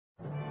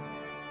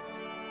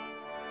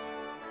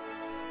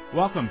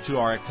Welcome to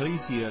our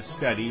Ecclesia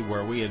study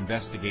where we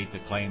investigate the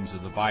claims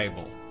of the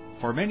Bible.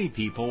 For many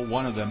people,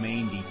 one of the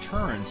main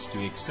deterrents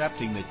to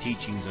accepting the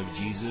teachings of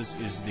Jesus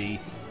is the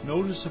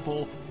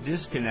noticeable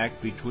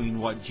disconnect between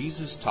what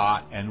Jesus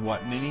taught and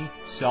what many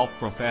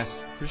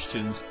self-professed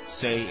Christians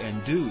say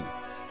and do.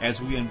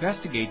 As we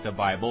investigate the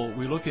Bible,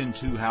 we look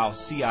into how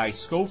C.I.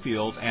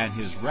 Scofield and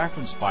his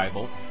reference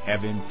Bible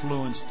have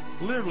influenced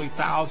literally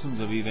thousands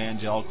of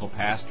evangelical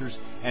pastors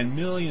and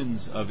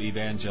millions of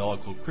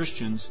evangelical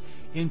Christians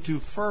into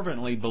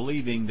fervently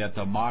believing that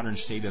the modern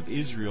state of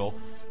Israel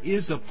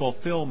is a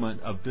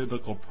fulfillment of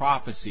biblical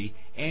prophecy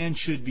and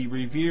should be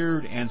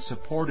revered and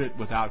supported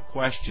without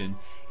question,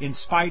 in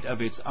spite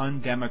of its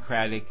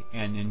undemocratic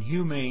and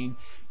inhumane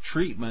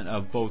treatment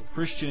of both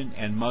Christian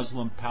and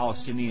Muslim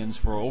Palestinians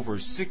for over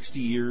 60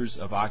 years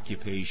of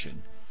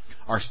occupation.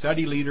 Our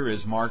study leader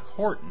is Mark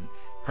Horton,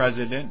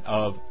 president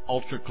of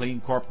Ultra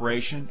Clean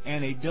Corporation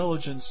and a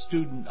diligent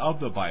student of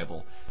the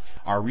Bible.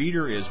 Our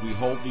reader is We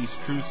Hold These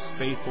Truths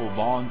faithful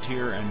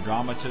volunteer and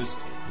dramatist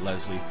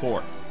Leslie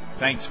Fort.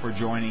 Thanks for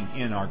joining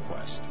in our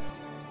quest.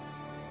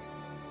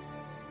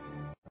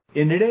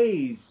 In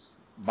today's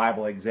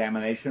Bible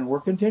examination, we're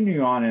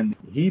continuing on in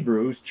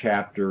Hebrews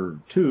chapter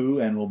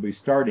 2, and we'll be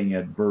starting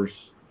at verse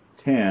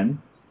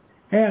 10.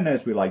 And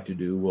as we like to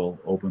do, we'll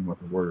open with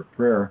a word of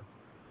prayer.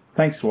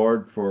 Thanks,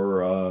 Lord,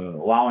 for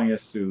allowing us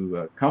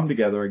to come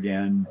together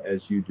again as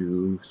you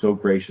do so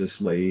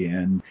graciously,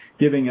 and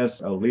giving us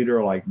a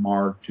leader like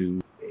Mark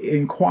to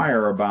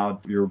inquire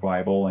about your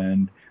Bible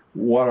and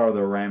what are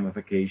the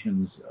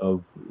ramifications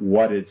of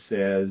what it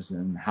says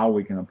and how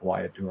we can apply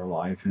it to our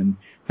life. And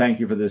thank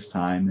you for this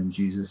time. In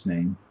Jesus'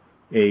 name,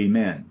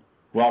 amen.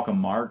 Welcome,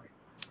 Mark.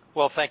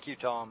 Well, thank you,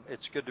 Tom.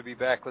 It's good to be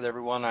back with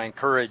everyone. I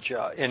encourage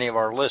any of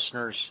our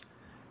listeners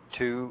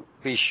to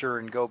be sure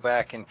and go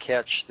back and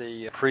catch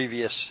the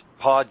previous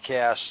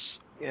podcasts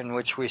in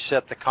which we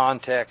set the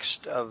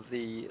context of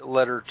the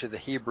letter to the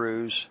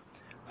Hebrews.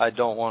 I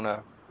don't want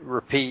to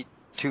repeat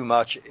too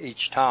much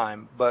each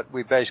time, but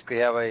we basically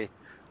have a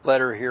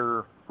letter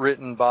here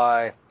written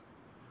by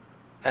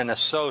an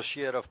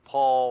associate of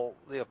Paul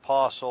the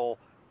Apostle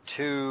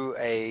to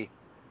a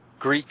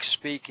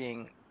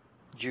Greek-speaking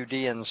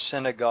Judean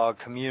synagogue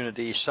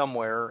community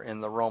somewhere in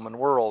the Roman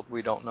world.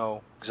 We don't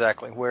know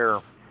exactly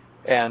where.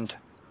 And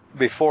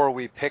before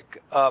we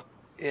pick up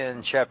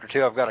in chapter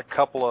 2, I've got a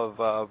couple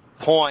of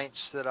points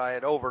that I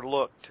had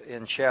overlooked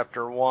in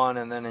chapter 1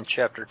 and then in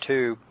chapter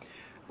 2.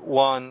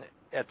 One,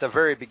 at the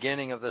very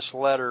beginning of this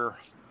letter,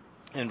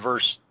 in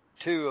verse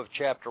 2 of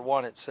chapter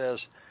 1, it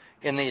says,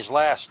 "In these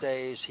last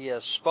days he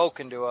has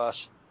spoken to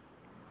us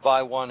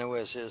by one who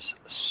is his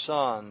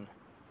Son,"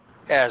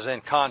 as in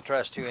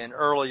contrast to in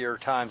earlier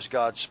times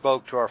God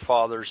spoke to our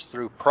fathers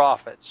through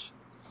prophets.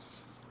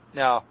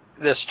 Now,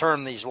 this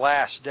term, these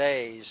last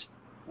days,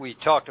 we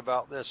talked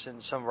about this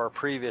in some of our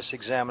previous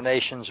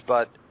examinations,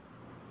 but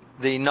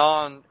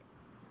I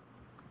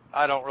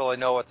don't really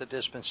know what the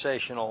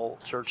dispensational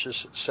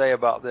churches say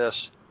about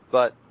this,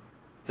 but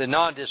the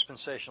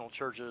non-dispensational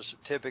churches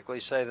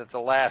typically say that the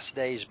last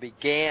days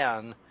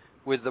began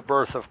with the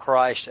birth of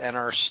Christ and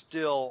are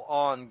still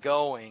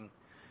ongoing,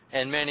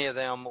 and many of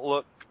them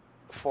look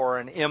for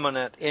an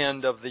imminent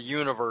end of the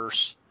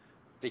universe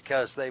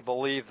because they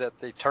believe that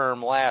the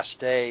term last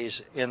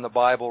days in the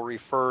Bible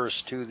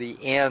refers to the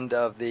end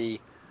of the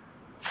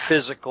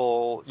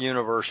physical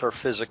universe or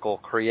physical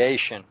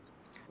creation.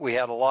 We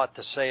had a lot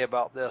to say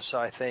about this,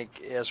 I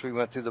think, as we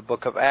went through the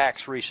book of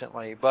Acts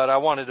recently, but I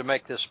wanted to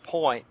make this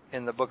point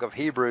in the book of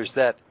Hebrews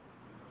that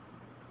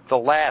the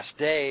last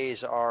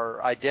days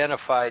are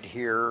identified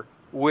here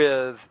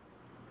with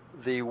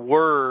the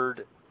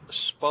word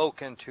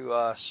spoken to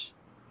us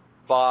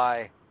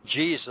by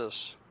Jesus.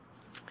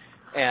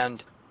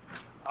 And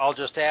I'll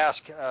just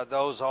ask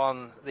those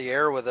on the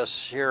air with us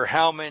here,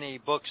 how many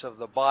books of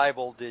the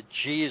Bible did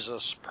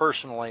Jesus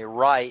personally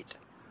write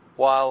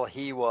while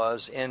he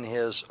was in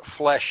his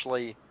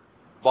fleshly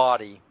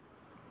body?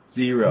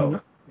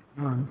 0.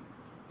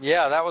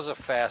 Yeah, that was a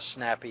fast,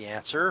 snappy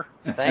answer.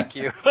 Thank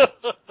you.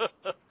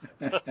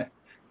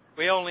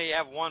 We only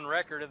have one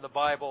record in the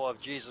Bible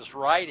of Jesus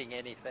writing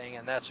anything,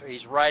 and that's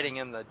he's writing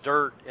in the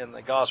dirt in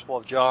the Gospel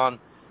of John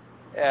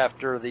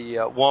after the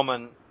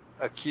woman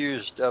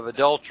accused of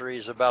adultery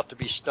is about to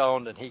be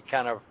stoned, and he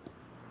kind of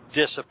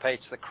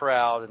dissipates the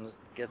crowd and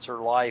gets her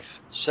life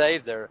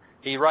saved there.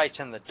 He writes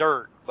in the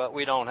dirt, but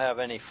we don't have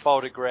any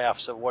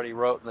photographs of what he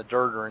wrote in the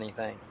dirt or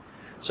anything.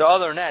 So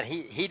other than that,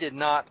 he did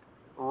not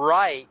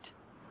write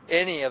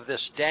any of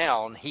this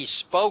down. He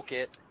spoke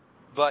it,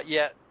 but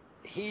yet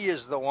he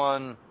is the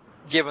one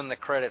given the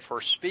credit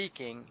for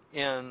speaking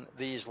in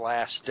these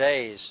last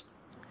days.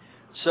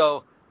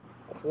 So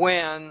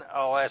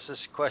I'll ask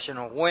this question,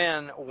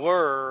 when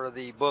were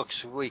the books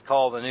we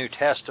call the New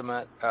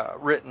Testament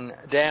written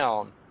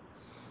down?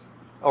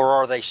 Or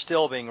are they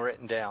still being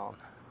written down?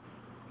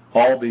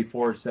 All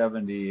before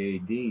 70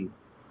 A.D.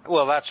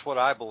 Well, that's what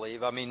I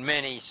believe. I mean,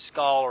 many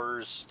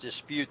scholars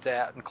dispute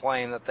that and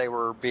claim that they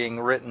were being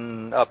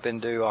written up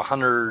into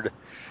 100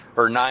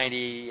 or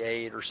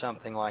 98 or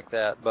something like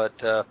that. But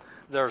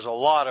there's a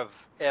lot of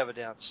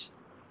evidence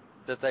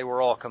that they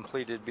were all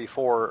completed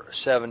before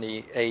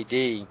 70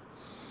 AD.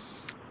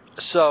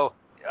 So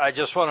I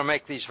just want to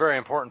make these very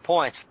important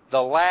points.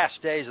 The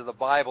last days of the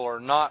Bible are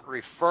not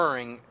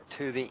referring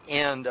to the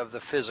end of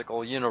the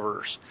physical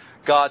universe.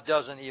 God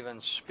doesn't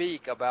even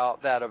speak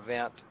about that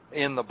event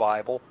in the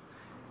Bible.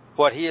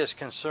 What he is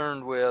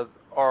concerned with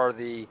are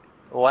the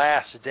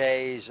last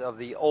days of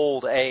the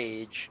old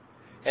age.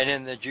 And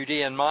in the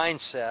Judean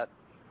mindset,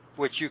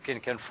 which you can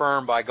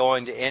confirm by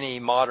going to any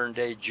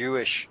modern-day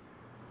Jewish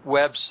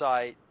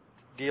website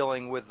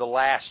dealing with the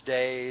last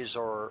days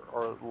or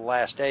the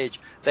last age,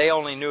 they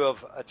only knew of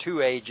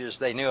two ages.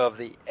 They knew of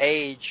the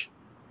age,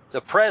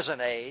 the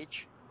present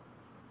age,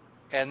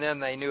 and then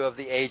they knew of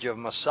the age of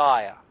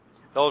Messiah.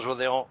 Those were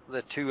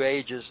the two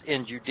ages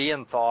in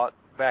Judean thought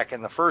back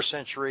in the first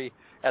century,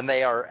 and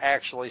they are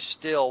actually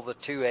still the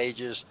two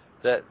ages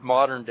that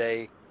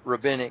modern-day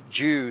rabbinic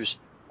Jews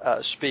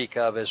speak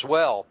of as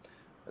well.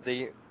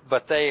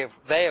 But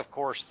they of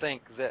course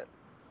think that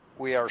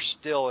we are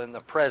still in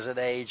the present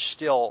age,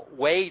 still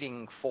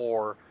waiting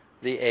for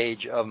the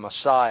age of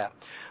Messiah.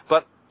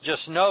 But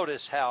just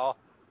notice how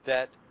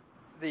that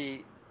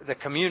the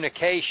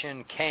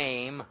communication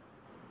came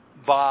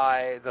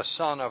by the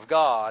Son of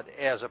God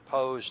as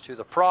opposed to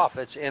the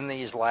prophets in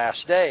these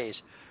last days.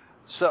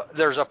 So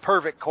there's a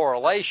perfect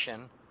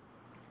correlation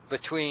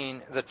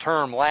between the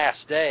term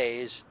last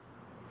days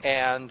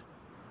and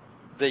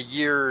the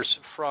years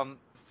from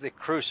the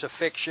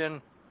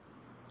crucifixion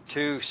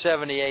to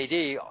 70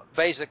 AD.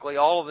 Basically,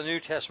 all of the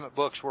New Testament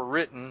books were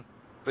written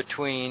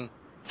between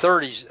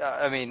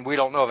 30s. We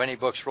don't know of any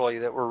books really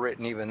that were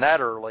written even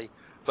that early,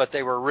 but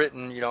they were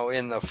written,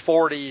 in the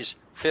 40s,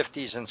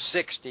 50s, and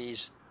 60s.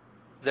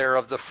 They're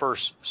of the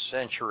first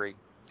century.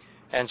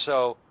 And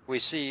so we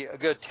see a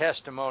good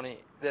testimony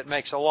that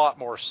makes a lot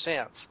more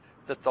sense,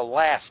 that the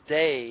last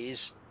days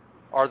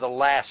are the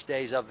last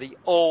days of the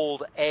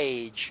old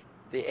age,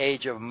 the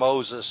age of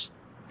Moses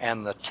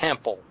and the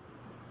temple.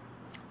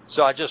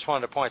 So I just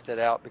wanted to point that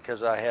out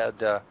because I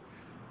had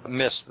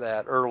missed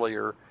that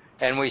earlier.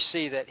 And we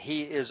see that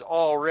he is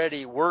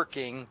already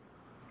working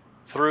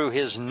through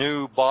his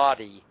new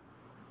body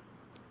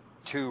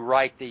to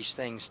write these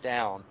things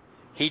down.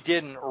 He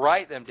didn't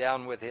write them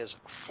down with his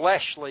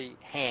fleshly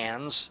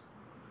hands,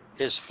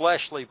 his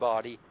fleshly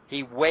body.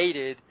 He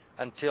waited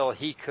until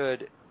he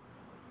could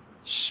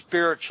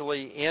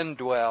spiritually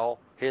indwell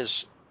his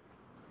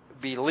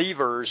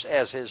believers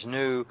as his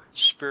new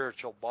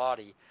spiritual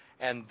body.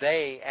 And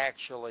they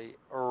actually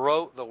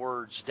wrote the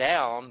words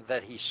down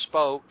that he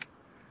spoke,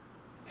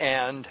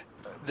 and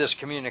this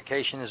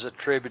communication is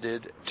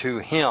attributed to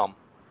him.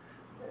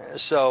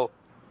 So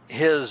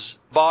his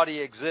body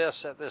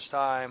exists at this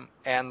time,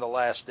 and the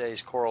last days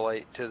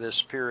correlate to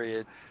this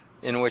period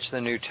in which the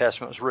New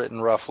Testament was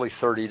written, roughly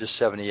 30 to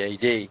 70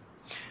 AD.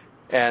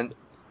 And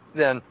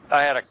then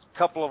I had a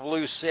couple of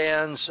loose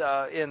ends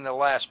in the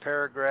last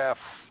paragraph,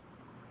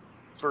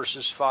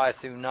 verses 5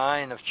 through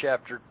 9 of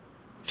chapter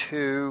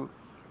 2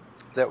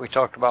 that we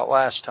talked about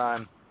last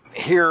time.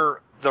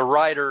 Here, the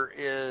writer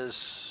is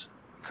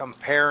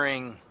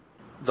comparing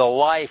the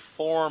life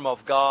form of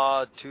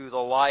God to the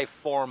life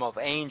form of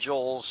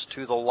angels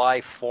to the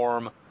life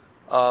form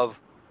of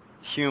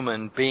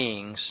human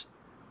beings.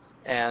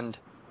 And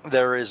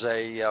there is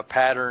a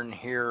pattern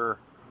here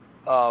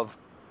of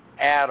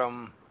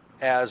Adam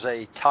as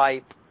a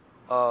type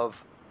of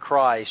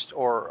Christ,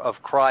 or of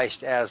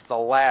Christ as the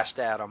last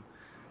Adam.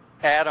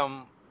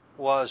 Adam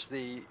was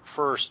the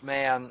first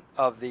man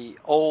of the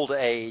old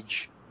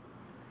age,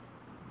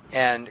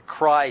 and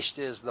Christ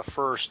is the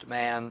first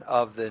man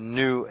of the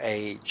new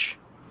age.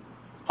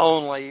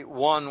 Only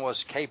one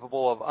was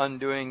capable of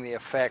undoing the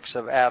effects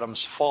of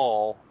Adam's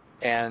fall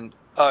and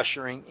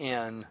ushering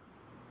in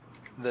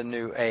the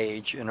new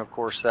age, and of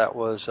course that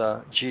was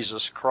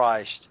Jesus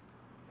Christ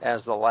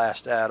as the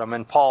last Adam.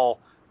 And Paul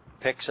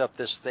picks up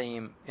this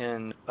theme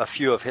in a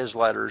few of his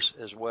letters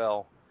as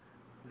well,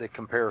 the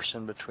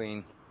comparison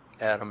between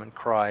Adam and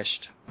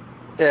Christ.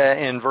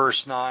 In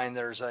verse 9,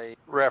 there's a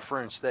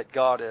reference that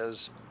God has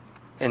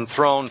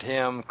enthroned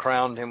him,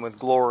 crowned him with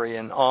glory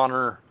and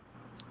honor.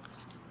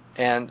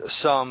 And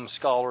some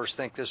scholars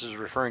think this is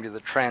referring to the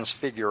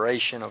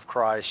transfiguration of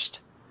Christ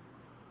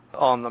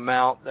on the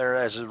Mount there,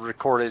 as is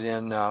recorded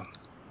in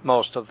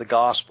most of the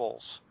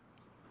Gospels.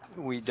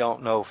 We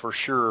don't know for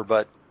sure,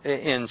 but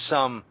in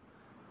some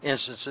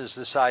instances,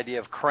 this idea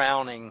of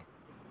crowning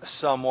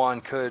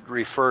someone could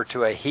refer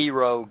to a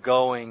hero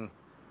going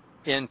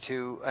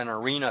into an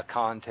arena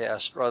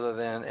contest rather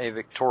than a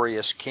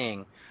victorious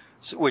king,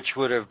 which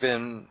would have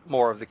been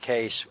more of the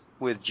case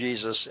with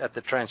Jesus at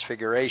the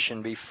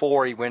Transfiguration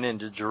before he went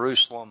into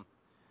Jerusalem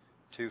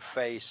to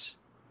face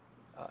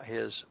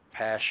his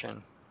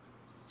passion.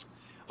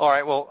 All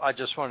right, well, I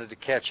just wanted to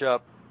catch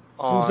up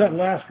on... What was that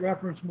last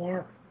reference,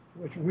 Mark?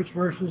 Which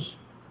verses?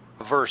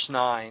 Verse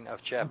 9 of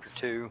chapter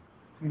 2.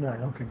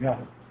 9, okay, got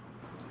it.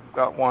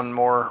 Got one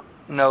more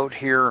note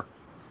here.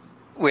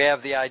 we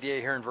have the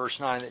idea here in verse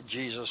 9 that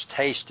Jesus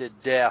tasted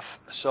death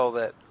so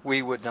that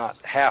we would not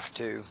have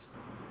to.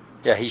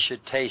 Yeah, he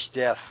should taste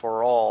death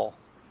for all.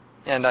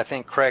 And I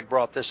think Craig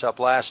brought this up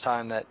last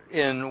time, that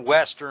in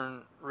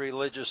Western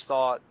religious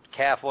thought,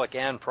 Catholic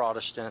and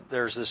Protestant,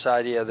 there's this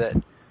idea that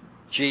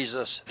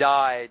Jesus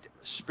died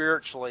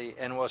spiritually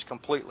and was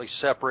completely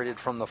separated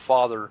from the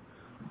Father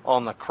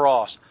on the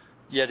cross.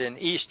 Yet in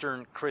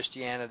Eastern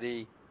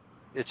Christianity,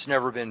 it's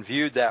never been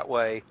viewed that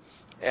way.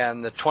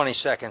 And the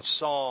 22nd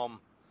Psalm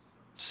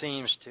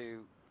seems to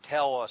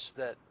tell us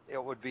that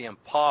it would be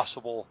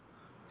impossible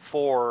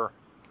for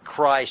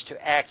Christ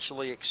to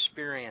actually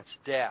experience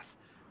death.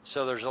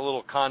 So there's a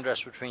little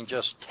contrast between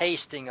just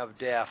tasting of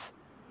death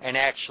and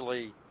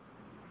actually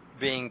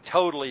being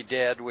totally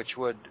dead, which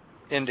would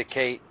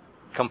indicate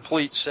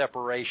complete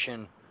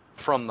separation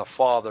from the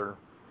Father.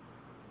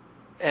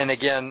 And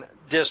again,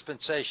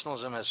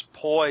 dispensationalism has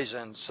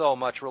poisoned so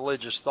much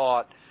religious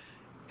thought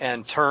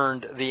and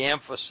turned the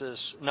emphasis,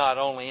 not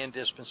only in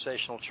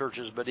dispensational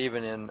churches, but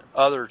even in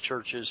other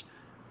churches,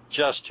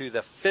 just to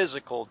the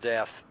physical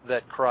death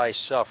that Christ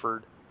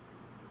suffered.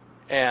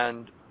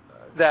 And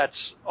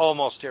that's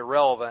almost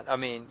irrelevant. I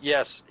mean,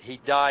 yes, he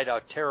died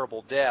a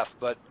terrible death,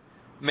 but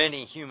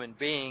many human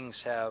beings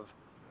have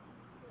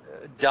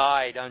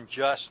died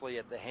unjustly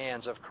at the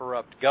hands of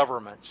corrupt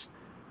governments.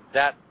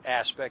 That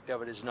aspect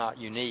of it is not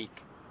unique,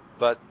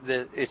 but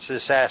it's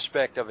this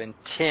aspect of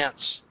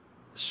intense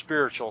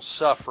spiritual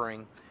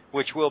suffering,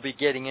 which we'll be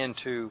getting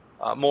into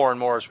more and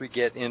more as we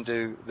get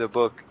into the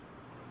book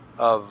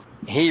of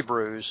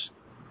Hebrews.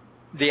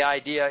 The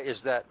idea is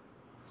that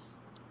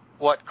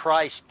what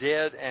Christ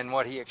did and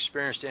what he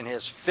experienced in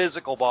his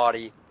physical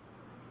body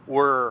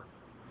were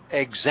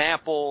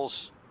examples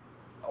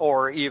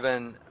or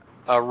even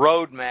a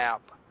roadmap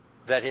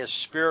that his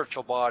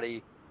spiritual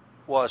body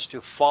was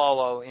to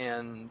follow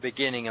in,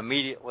 beginning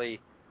immediately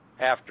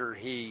after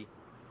he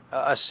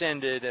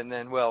ascended, and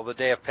then, the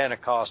day of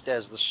Pentecost,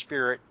 as the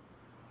Spirit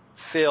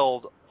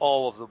filled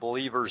all of the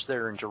believers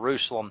there in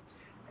Jerusalem.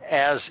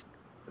 As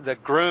the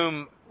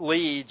groom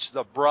leads,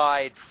 the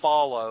bride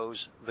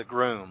follows the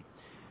groom.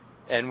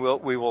 And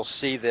we will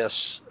see this,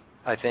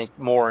 I think,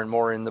 more and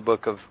more in the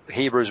book of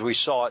Hebrews. We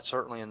saw it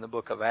certainly in the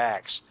book of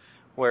Acts,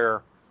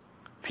 where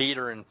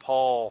Peter and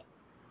Paul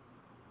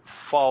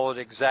followed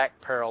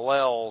exact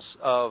parallels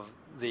of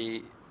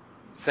the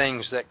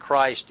things that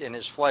Christ in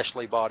his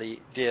fleshly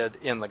body did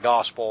in the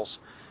Gospels,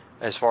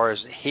 as far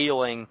as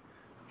healing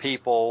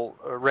people,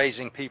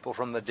 raising people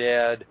from the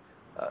dead,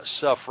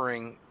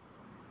 suffering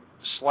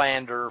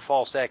slander,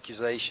 false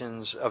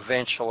accusations,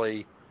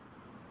 eventually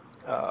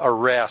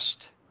arrest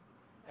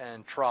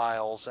and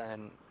trials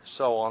and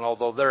so on.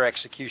 Although their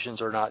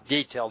executions are not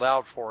detailed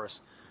out for us,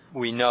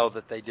 we know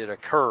that they did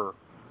occur.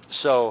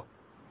 So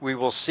we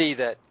will see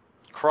that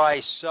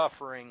Christ's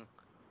suffering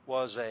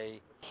was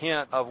a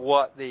hint of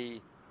what the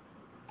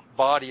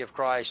body of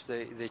Christ,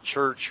 the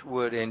church,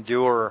 would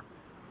endure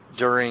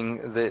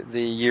during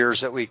the years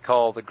that we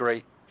call the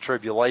Great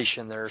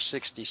Tribulation. There are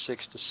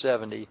 66 to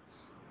 70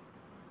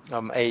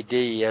 AD,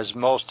 as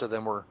most of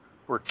them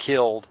were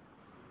killed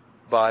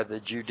by the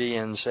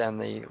Judeans and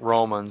the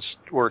Romans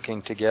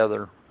working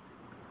together.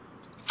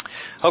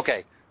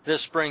 Okay,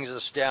 this brings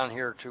us down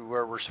here to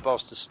where we're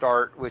supposed to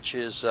start, which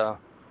is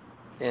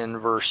in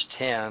verse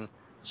 10.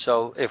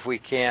 So if we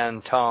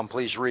can, Tom,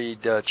 please read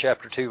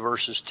chapter 2,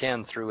 verses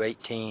 10 through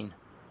 18.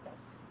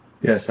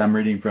 Yes, I'm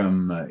reading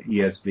from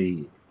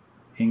ESV,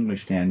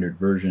 English Standard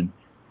Version.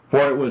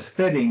 For it was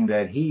fitting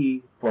that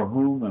he, for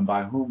whom and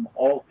by whom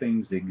all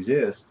things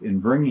exist, in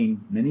bringing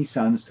many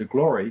sons to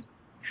glory,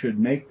 should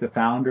make the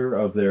founder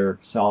of their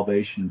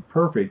salvation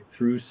perfect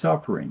through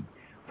suffering.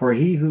 For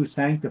he who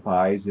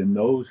sanctifies and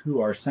those who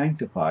are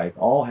sanctified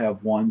all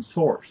have one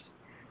source.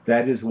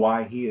 That is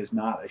why he is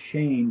not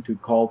ashamed to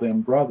call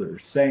them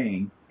brothers,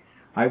 saying,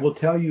 I will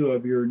tell you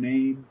of your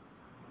name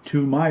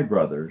to my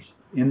brothers.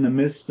 In the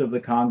midst of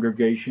the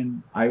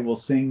congregation I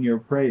will sing your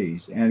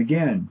praise. And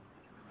again,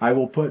 I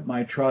will put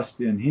my trust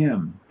in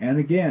him. And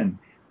again,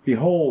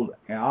 behold,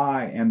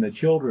 I and the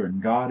children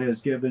God has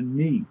given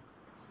me.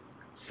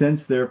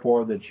 Since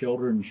therefore the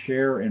children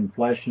share in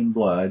flesh and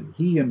blood,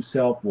 he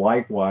himself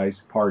likewise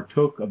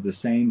partook of the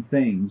same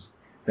things,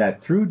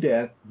 that through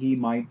death he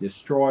might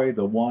destroy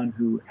the one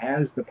who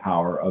has the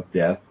power of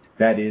death,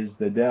 that is,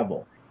 the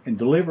devil, and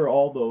deliver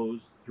all those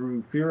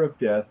through fear of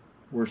death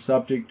were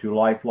subject to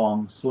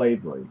lifelong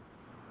slavery.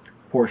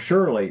 For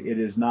surely it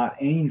is not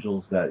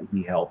angels that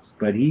he helps,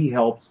 but he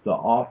helps the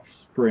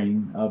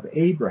offspring of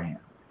Abraham.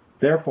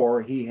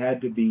 Therefore he had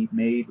to be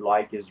made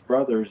like his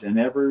brothers in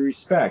every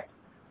respect,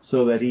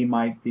 so that he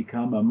might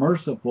become a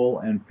merciful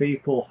and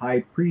faithful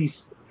high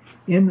priest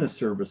in the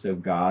service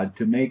of God,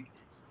 to make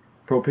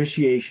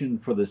propitiation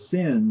for the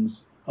sins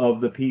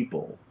of the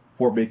people.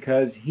 For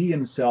because he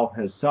himself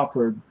has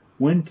suffered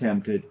when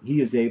tempted, he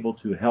is able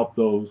to help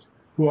those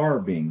who are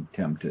being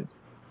tempted.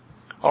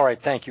 All right,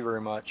 thank you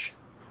very much.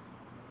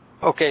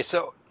 Okay,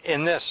 so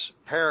in this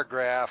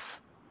paragraph,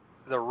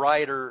 the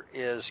writer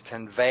is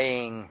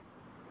conveying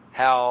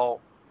how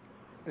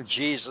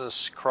Jesus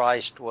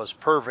Christ was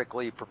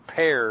perfectly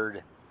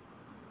prepared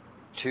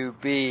to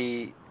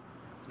be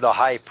the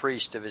high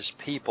priest of his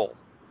people.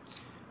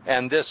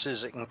 And this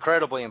is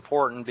incredibly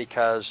important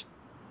because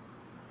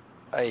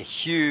a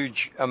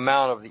huge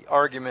amount of the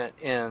argument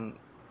in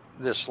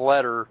this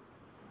letter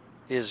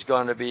is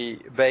going to be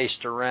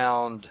based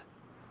around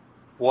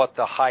what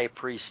the high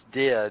priest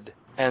did.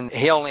 And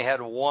he only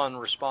had one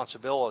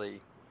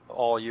responsibility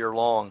all year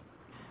long,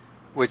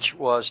 which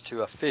was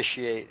to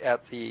officiate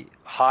at the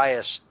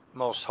highest,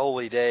 most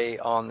holy day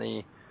on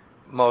the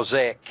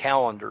Mosaic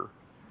calendar,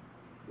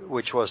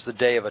 which was the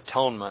Day of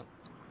Atonement.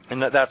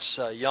 And that's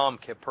Yom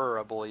Kippur,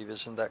 I believe.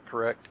 Isn't that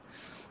correct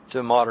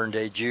to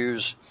modern-day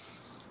Jews?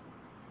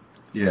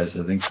 Yes,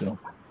 I think so.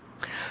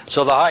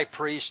 So the high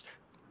priest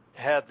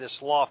had this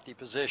lofty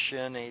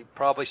position. He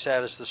probably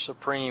sat as the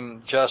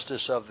supreme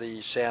justice of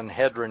the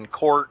Sanhedrin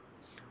court,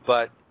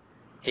 but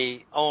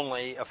he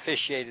only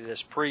officiated as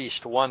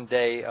priest one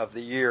day of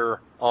the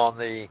year on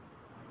the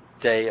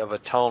Day of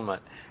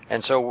Atonement.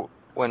 And so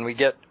when we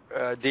get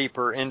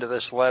deeper into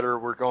this letter,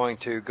 we're going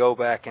to go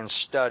back and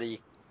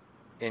study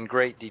in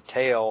great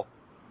detail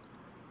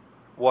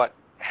what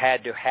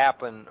had to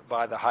happen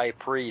by the high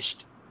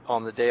priest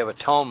on the Day of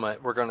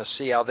Atonement. We're going to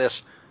see how this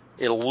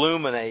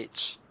illuminates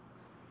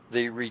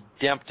the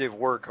redemptive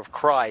work of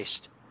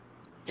Christ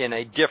in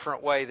a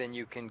different way than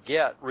you can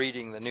get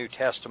reading the New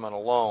Testament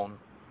alone.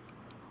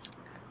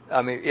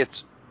 I mean,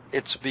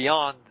 it's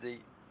beyond the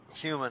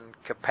human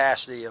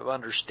capacity of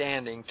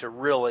understanding to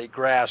really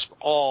grasp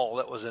all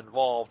that was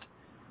involved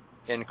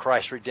in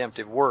Christ's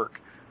redemptive work.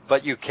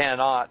 But you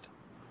cannot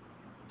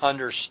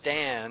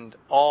understand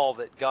all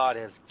that God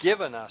has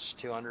given us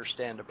to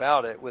understand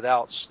about it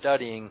without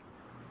studying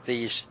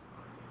these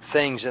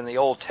things in the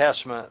Old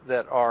Testament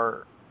that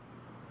are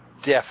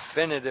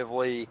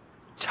definitively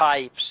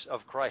types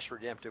of Christ's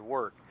redemptive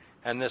work.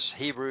 And this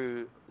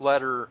Hebrew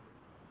letter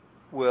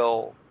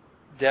will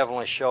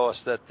definitely show us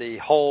that the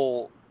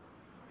whole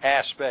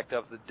aspect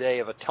of the Day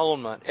of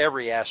Atonement,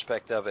 every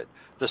aspect of it,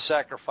 the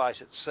sacrifice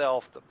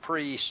itself, the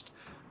priest,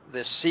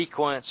 the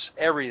sequence,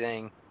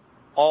 everything,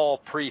 all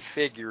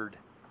prefigured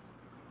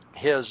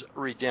his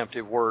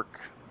redemptive work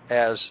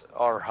as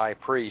our high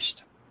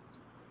priest.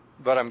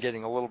 But I'm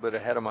getting a little bit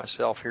ahead of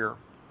myself here.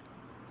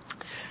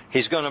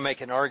 He's going to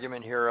make an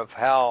argument here of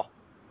how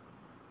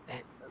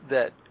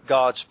that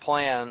God's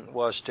plan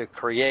was to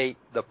create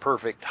the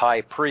perfect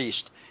high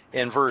priest.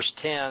 In verse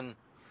 10,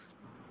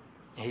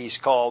 he's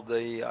called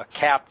the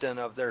captain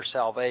of their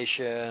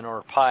salvation,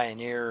 or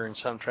pioneer in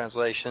some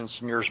translations,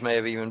 and yours may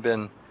have even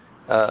been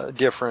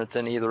different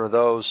than either of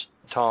those,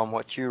 Tom,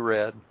 what you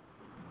read.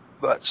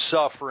 But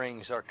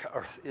sufferings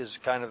is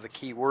kind of the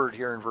key word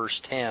here in verse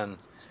 10.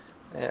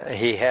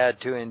 He had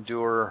to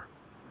endure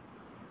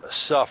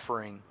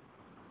suffering,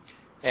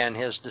 and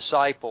his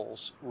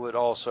disciples would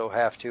also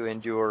have to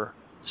endure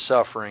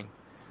suffering.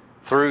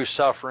 Through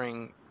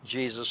suffering,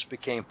 Jesus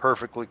became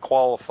perfectly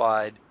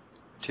qualified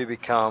to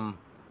become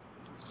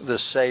the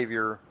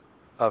Savior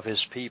of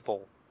his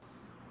people.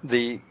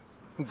 The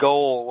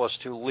goal was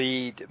to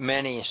lead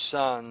many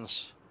sons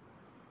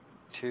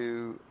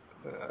to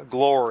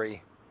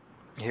glory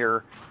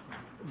here.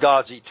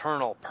 God's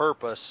eternal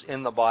purpose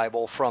in the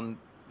Bible, from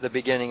the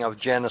beginning of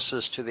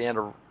Genesis to the end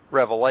of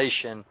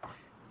Revelation,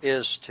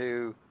 is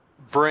to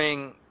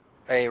bring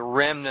a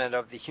remnant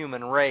of the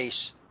human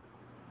race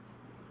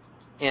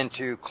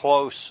into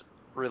close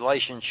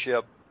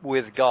relationship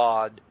with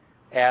God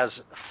as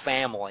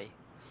family,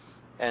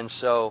 and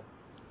so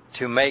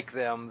to make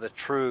them the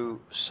true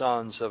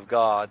sons of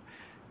God.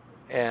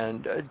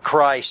 And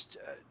Christ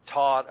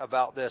taught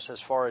about this as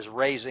far as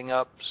raising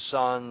up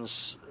sons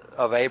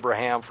of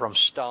Abraham from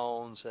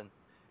stones and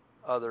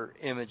other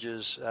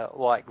images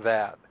like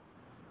that.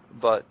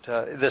 But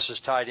this is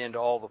tied into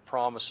all the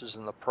promises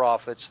and the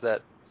prophets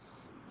that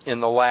in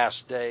the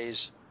last days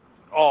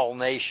all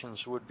nations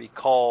would be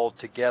called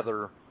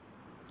together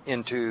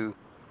into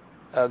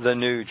the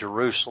New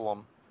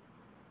Jerusalem.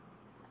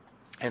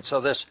 And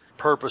so this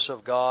purpose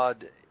of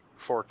God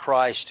for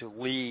Christ to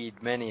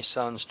lead many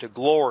sons to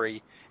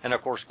glory, and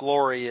of course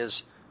glory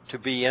is to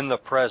be in the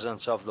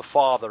presence of the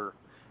Father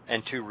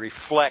and to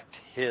reflect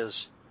his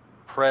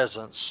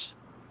presence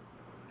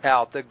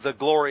out. The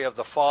glory of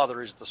the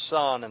Father is the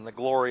Son, and the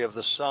glory of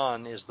the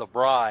Son is the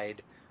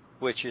bride,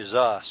 which is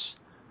us.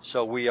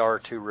 So we are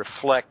to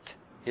reflect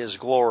his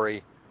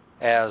glory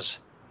as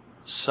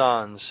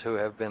sons who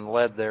have been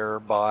led there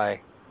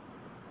by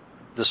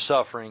the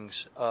sufferings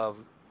of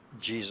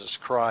Jesus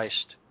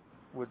Christ,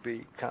 would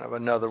be kind of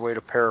another way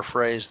to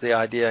paraphrase the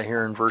idea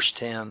here in verse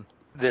 10.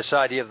 This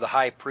idea of the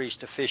high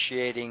priest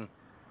officiating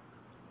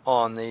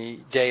on the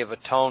Day of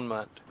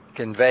Atonement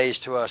conveys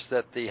to us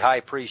that the high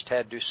priest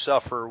had to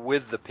suffer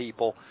with the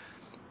people.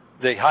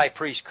 The high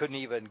priest couldn't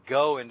even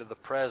go into the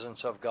presence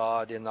of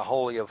God in the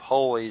Holy of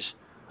Holies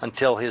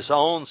until his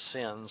own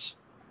sins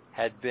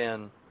had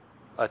been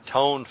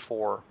atoned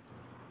for.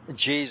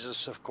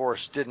 Jesus, of course,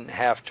 didn't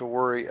have to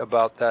worry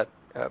about that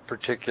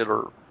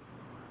particular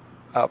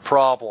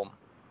problem.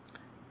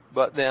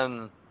 But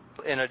then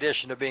In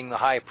addition to being the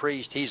high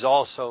priest, he's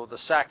also the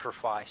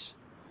sacrifice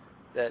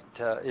that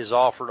is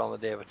offered on the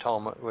Day of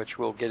Atonement, which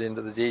we'll get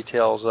into the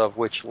details of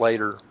which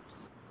later.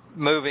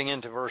 Moving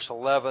into verse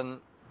 11,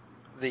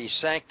 the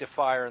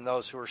sanctifier and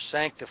those who are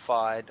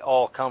sanctified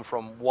all come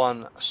from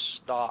one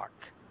stock,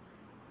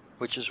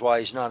 which is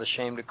why he's not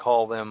ashamed to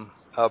call them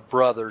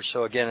brothers.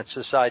 So again, it's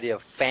this idea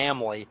of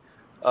family,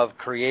 of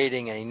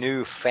creating a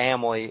new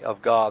family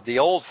of God. The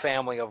old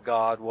family of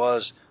God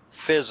was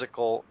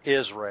physical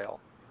Israel,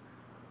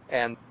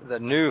 and the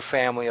new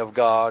family of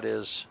God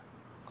is,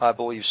 I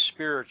believe,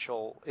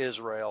 spiritual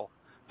Israel,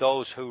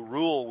 those who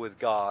rule with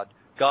God.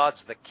 God's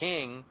the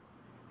king.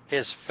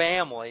 His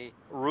family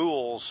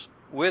rules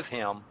with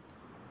him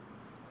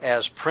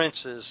as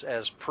princes,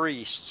 as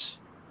priests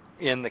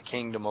in the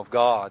kingdom of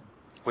God,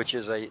 which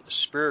is a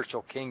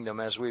spiritual kingdom,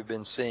 as we've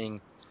been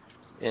seeing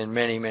in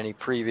many, many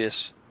previous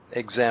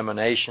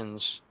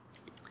examinations.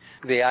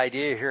 The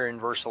idea here in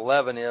verse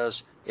 11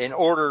 is, in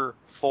order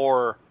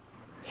for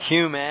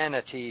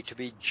humanity to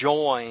be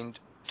joined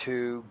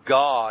to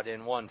God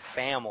in one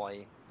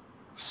family,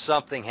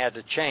 something had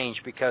to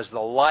change, because the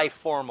life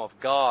form of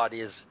God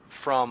is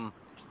from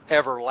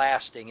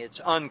everlasting.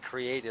 It's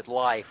uncreated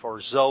life,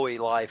 or Zoe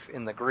life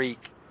in the Greek.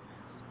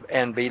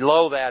 And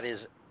below that is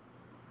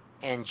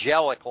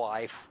angelic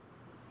life,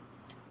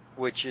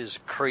 which is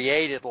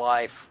created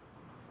life,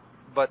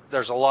 but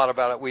there's a lot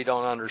about it we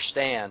don't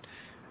understand.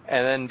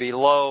 And then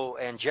below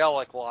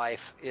angelic life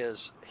is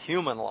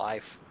human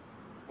life,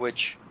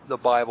 which the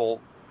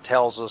Bible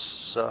tells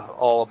us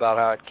all about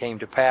how it came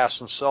to pass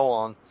and so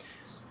on.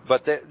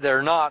 But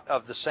they're not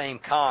of the same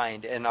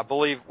kind. And I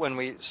believe when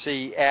we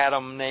see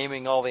Adam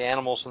naming all the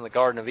animals in the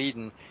Garden of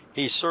Eden,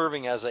 he's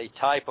serving as a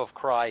type of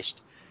Christ.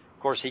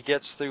 Of course, he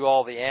gets through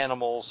all the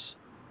animals,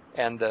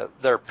 and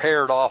they're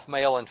paired off,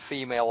 male and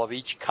female of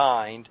each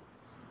kind.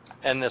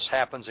 And this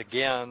happens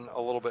again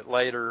a little bit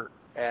later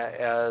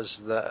as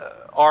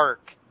the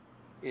ark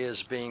is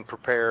being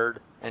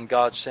prepared, and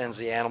God sends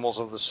the animals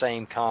of the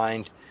same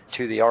kind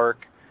to the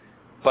ark.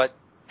 But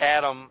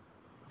Adam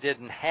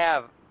didn't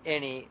have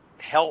any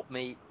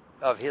helpmeet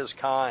of his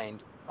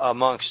kind.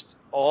 Amongst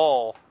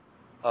all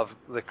of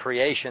the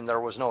creation,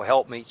 there was no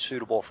helpmeet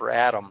suitable for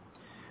Adam.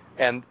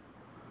 And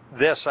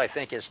this, I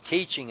think, is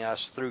teaching us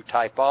through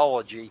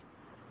typology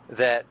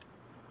that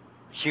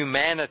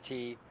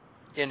humanity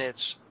in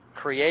its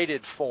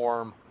created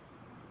form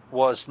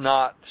was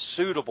not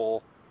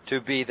suitable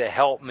to be the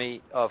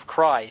helpmeet of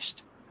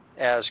Christ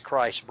as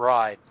Christ's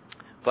bride.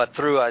 But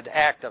through an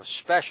act of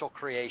special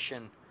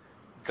creation,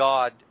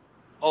 God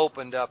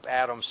opened up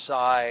Adam's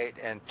side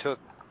and took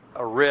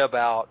a rib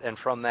out, and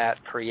from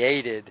that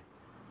created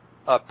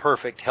a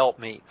perfect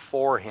helpmeet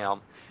for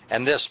him.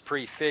 And this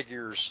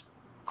prefigures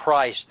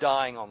Christ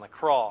dying on the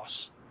cross,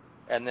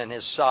 and then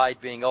his side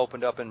being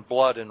opened up and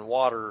blood and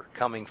water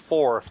coming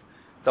forth.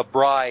 The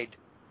bride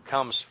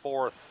comes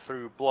forth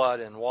through blood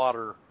and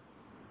water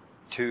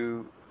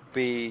to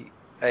be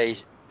a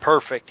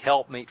perfect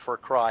helpmeet for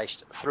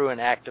Christ through an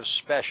act of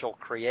special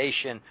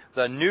creation,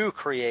 the new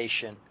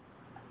creation,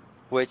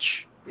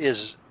 which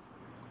is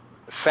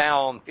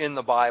found in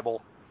the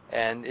Bible,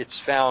 and it's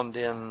found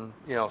in,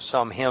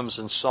 some hymns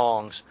and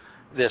songs,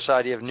 this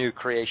idea of new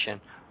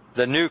creation.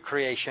 The new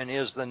creation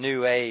is the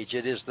new age.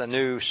 It is the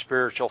new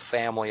spiritual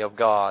family of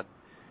God.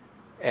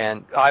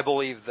 And I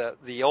believe that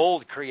the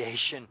old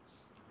creation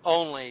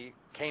only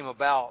came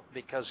about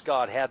because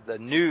God had the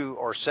new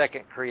or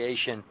second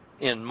creation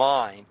in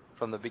mind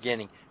from the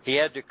beginning. He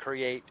had to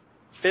create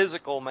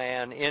physical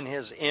man in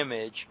his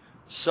image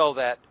so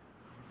that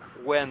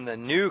when the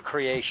new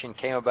creation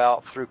came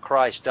about through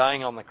Christ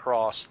dying on the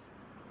cross,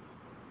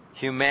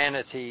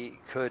 humanity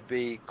could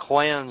be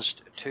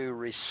cleansed to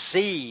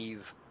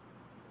receive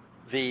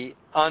the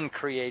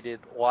uncreated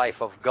life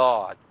of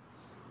God.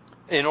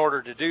 In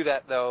order to do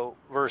that, though,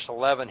 verse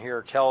 11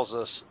 here tells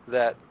us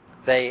that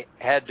they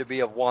had to be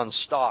of one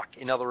stock.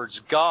 In other words,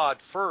 God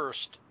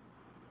first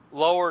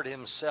lowered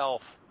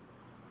himself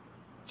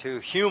to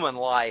human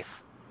life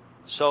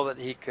so that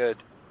he could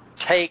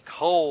take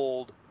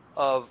hold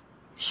of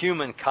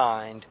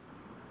humankind.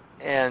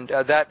 And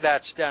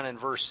that's down in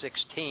verse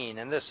 16.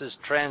 And this is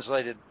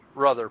translated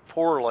rather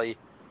poorly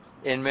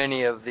in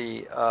many of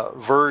the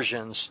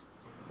versions,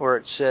 where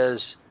it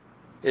says,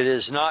 it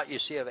is not, you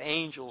see, of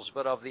angels,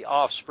 but of the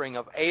offspring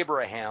of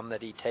Abraham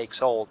that he takes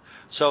hold.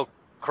 So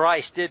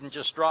Christ didn't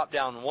just drop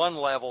down one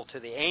level to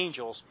the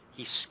angels.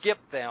 He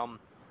skipped them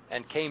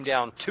and came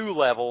down 2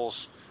 levels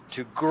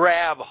to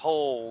grab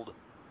hold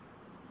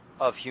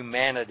of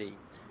humanity.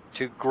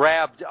 To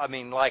grab,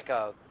 like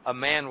a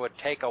man would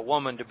take a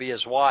woman to be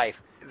his wife.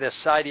 This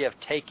idea of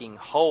taking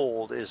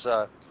hold is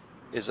a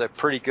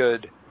pretty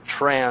good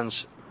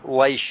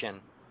translation.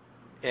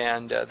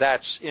 And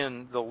that's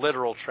in the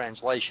literal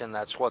translation.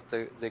 That's what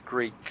the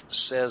Greek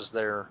says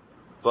there.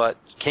 But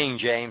King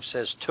James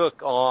says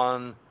took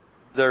on.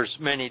 There's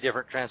many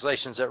different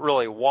translations that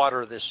really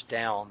water this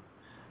down.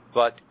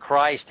 But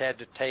Christ had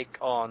to take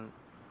on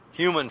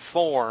human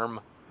form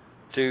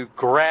to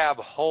grab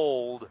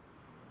hold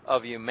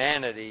of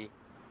humanity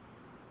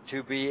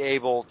to be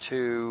able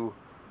to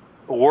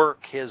work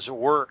his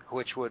work,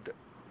 which would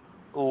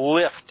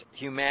lift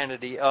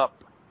humanity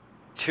up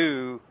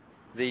to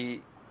the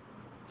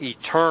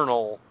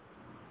eternal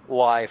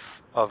life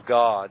of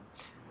God.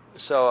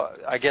 So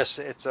I guess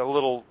it's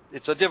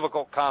a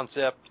difficult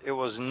concept. It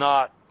was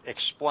not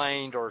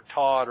explained or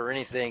taught or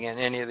anything in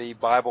any of the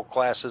Bible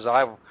classes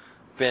I've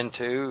been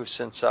to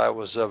since I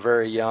was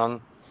very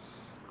young.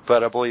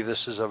 But I believe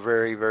this is a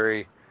very,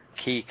 very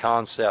key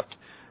concept.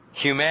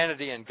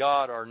 Humanity and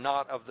God are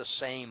not of the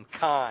same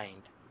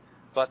kind,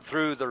 but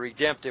through the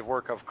redemptive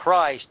work of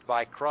Christ,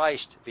 by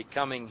Christ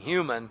becoming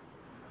human,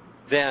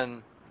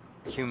 then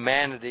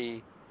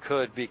humanity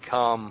could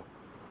become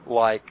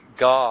like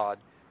God,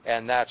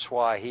 and that's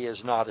why he is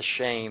not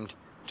ashamed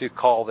to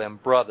call them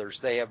brothers.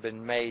 They have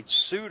been made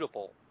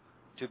suitable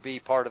to be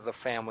part of the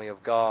family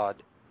of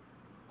God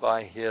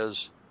by his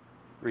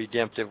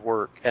redemptive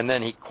work. And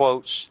then he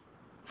quotes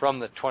from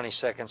the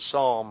 22nd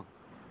Psalm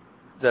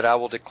that I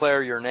will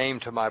declare your name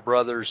to my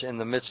brothers in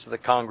the midst of the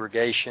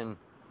congregation.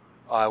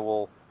 I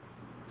will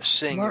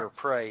sing your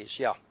praise.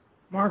 Yeah.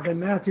 Mark, in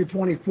Matthew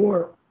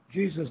 24,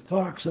 Jesus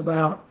talks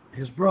about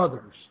his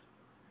brothers.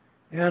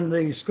 And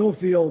the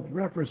Scofield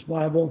Reference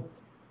Bible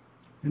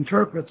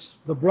interprets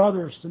the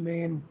brothers to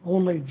mean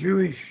only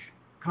Jewish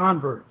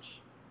converts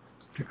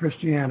to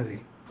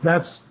Christianity.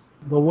 That's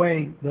the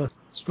way the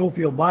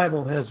Scofield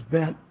Bible has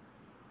bent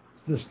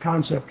this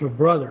concept of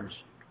brothers,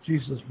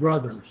 Jesus'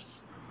 brothers.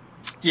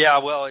 Yeah,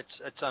 well,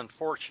 it's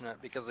unfortunate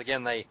because,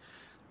 again,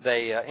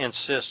 they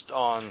insist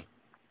on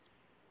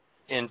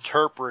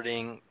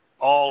interpreting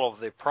all of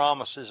the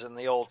promises in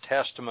the Old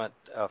Testament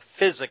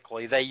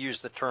physically. They use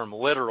the term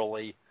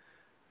literally,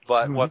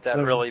 but what that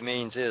really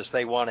means is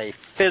they want a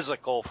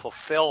physical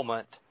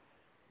fulfillment.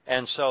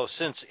 And so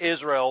since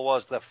Israel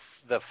was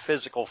the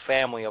physical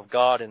family of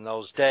God in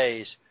those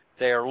days,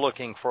 they are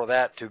looking for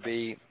that to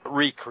be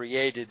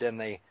recreated, and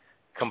they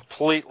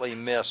completely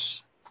miss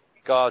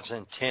God's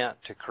intent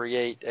to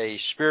create a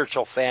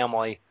spiritual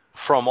family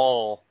from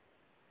all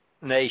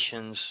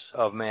nations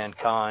of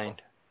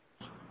mankind.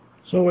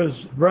 So is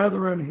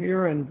brethren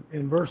here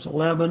in verse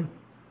 11,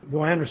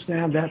 do I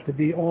understand that to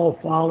be all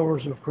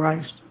followers of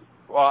Christ?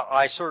 Well,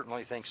 I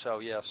certainly think so,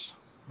 yes.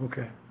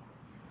 Okay.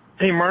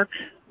 Hey, Mark.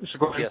 This is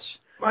Glenn. Yes.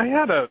 I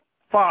had a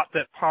thought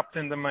that popped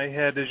into my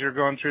head as you're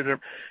going through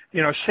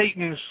there.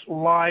 Satan's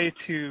lie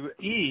to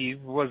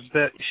Eve was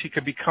that she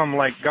could become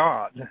like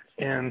God,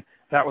 and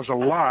that was a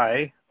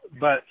lie.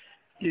 But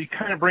you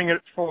kind of bring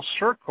it full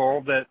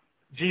circle that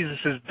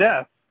Jesus'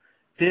 death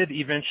did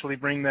eventually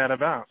bring that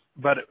about.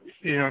 But,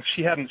 if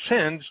she hadn't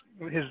sinned,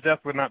 his death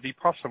would not be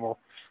possible.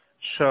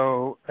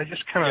 So I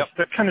just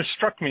that kind of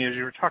struck me as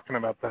you were talking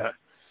about that.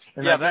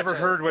 And I've never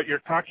heard what you're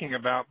talking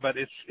about, but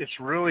it's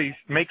really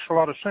makes a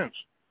lot of sense.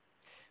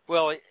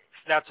 Well,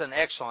 that's an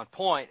excellent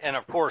point. And,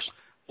 of course,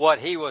 what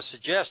he was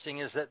suggesting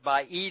is that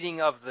by eating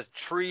of the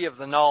tree of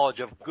the knowledge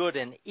of good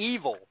and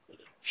evil,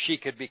 she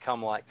could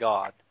become like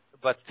God.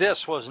 But this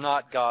was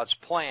not God's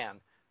plan.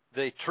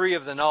 The tree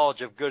of the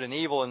knowledge of good and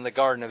evil in the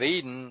Garden of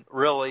Eden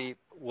really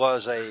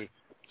was a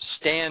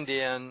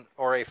stand-in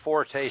or a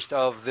foretaste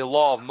of the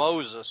law of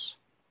Moses,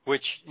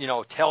 which,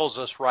 tells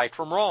us right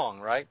from wrong,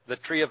 right? The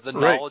tree of the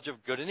knowledge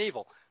of good and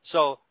evil.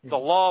 So the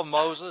law of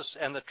Moses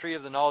and the tree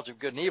of the knowledge of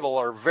good and evil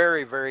are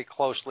very, very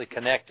closely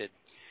connected.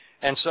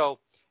 And so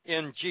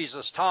in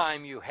Jesus'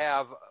 time, you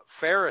have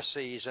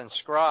Pharisees and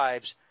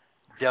scribes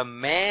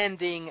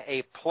demanding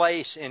a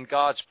place in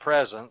God's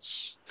presence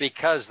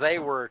because they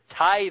were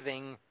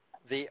tithing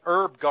the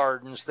herb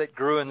gardens that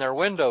grew in their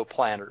window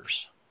planters.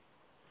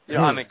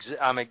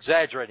 I'm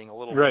exaggerating a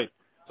little bit.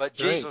 But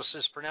Jesus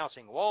is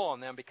pronouncing woe on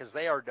them because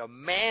they are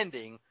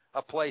demanding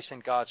a place in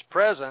God's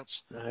presence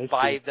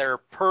by their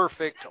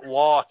perfect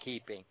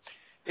law-keeping.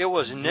 It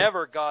was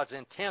never God's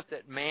intent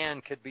that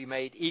man could be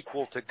made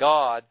equal to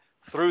God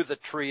through the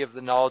tree of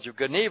the knowledge of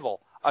good and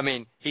evil. I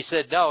mean, he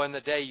said, no, in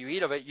the day you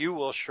eat of it, you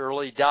will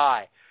surely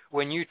die.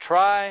 When you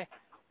try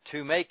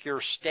to make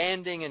your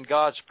standing in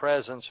God's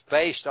presence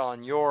based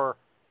on your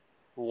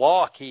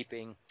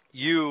law-keeping,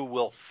 you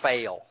will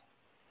fail.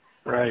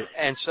 Right.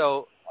 And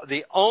so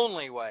the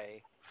only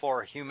way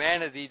for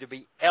humanity to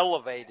be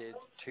elevated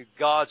to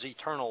God's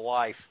eternal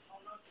life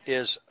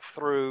is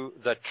through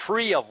the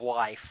tree of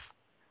life,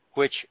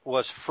 which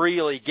was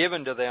freely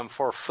given to them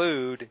for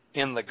food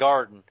in the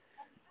garden.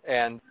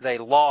 And they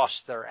lost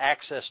their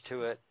access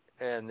to it,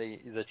 and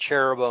the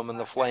cherubim and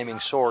the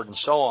flaming sword and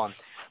so on.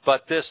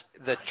 But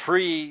the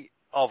tree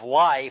of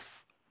life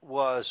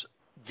was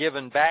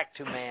given back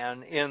to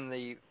man in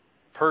the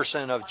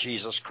person of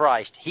Jesus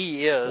Christ.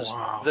 He is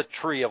the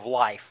tree of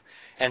life.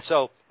 And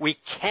so we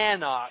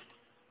cannot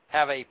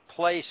have a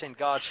place in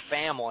God's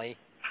family,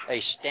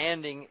 a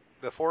standing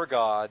before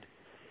God,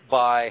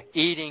 by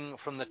eating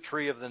from the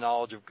tree of the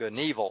knowledge of good and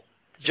evil.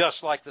 Just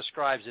like the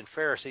scribes and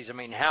Pharisees, I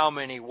mean, how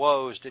many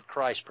woes did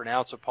Christ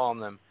pronounce upon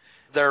them?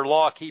 Their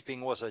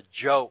law-keeping was a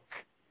joke,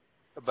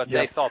 but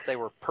they thought they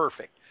were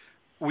perfect.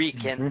 We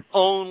can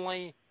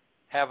only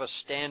have a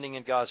standing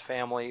in God's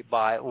family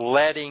by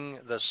letting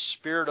the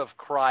Spirit of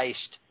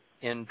Christ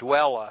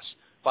indwell us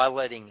by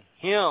letting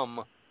Him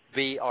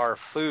be our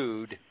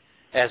food,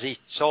 as He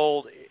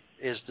told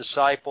His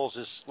disciples,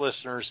 His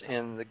listeners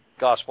in the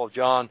Gospel of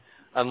John,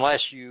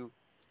 unless you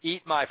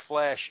eat my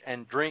flesh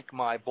and drink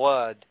my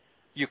blood,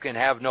 you can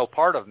have no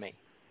part of me.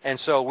 And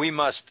so we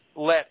must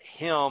let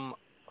Him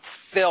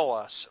fill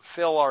us,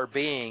 fill our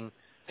being,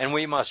 and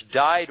we must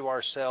die to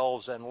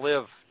ourselves and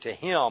live to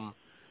Him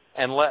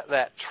and let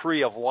that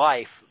tree of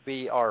life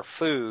be our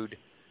food.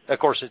 Of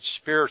course, it's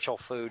spiritual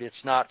food. It's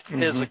not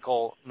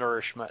physical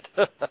nourishment.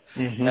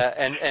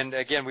 And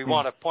again, we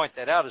want to point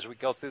that out as we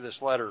go through this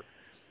letter.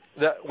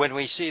 When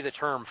we see the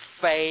term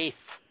faith,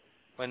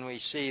 when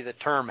we see the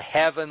term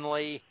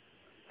heavenly,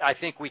 I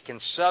think we can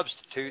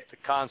substitute the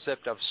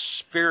concept of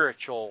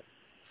spiritual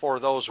for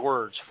those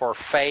words, for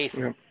faith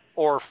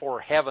or for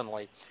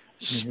heavenly.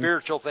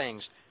 Spiritual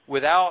things.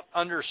 Without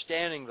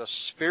understanding the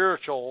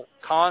spiritual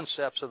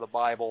concepts of the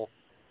Bible,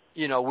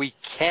 we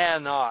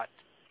cannot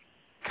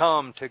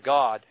come to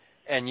God.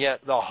 And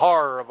yet the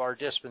horror of our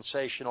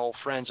dispensational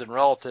friends and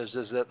relatives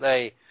is that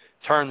they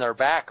turn their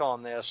back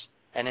on this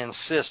and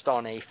insist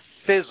on a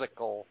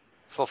physical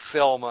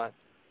fulfillment,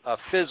 a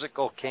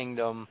physical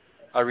kingdom,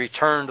 a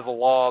return to the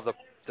law,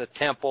 the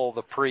temple,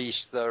 the priest,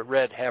 the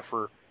red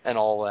heifer, and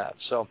all that.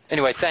 So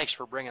anyway, thanks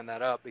for bringing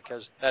that up,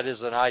 because that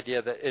is an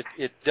idea that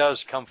it does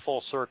come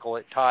full circle.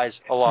 It ties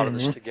a lot of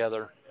this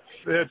together.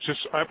 It's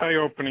just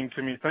eye-opening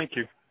to me. Thank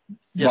you.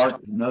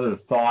 Mark, another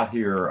thought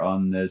here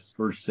on this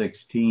verse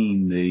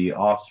 16, the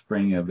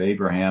offspring of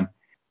Abraham.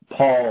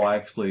 Paul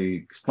actually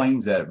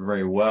explains that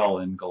very well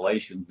in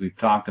Galatians. We've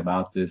talked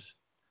about this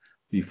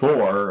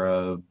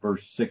before,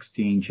 verse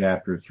 16,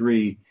 chapter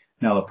 3.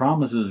 Now the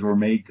promises were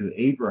made to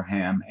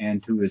Abraham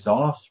and to his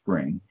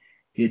offspring.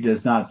 It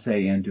does not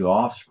say and to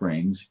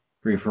offsprings,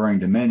 referring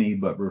to many,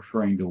 but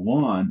referring to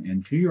one,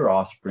 and to your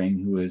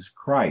offspring, who is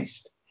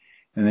Christ.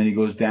 And then he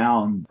goes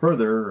down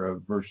further,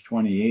 verse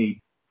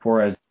 28,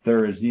 for as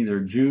there is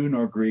neither Jew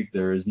nor Greek,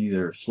 there is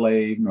neither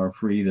slave nor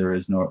free, there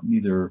is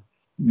neither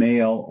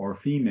male or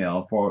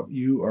female, for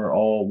you are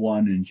all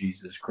one in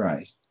Jesus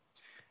Christ.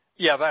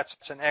 Yeah, that's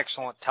an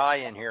excellent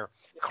tie-in here.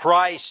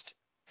 Christ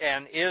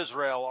and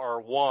Israel are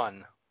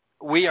one.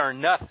 We are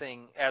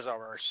nothing as of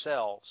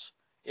ourselves.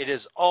 It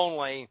is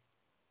only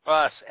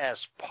us as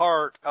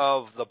part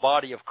of the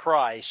body of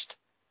Christ,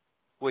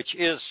 which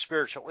is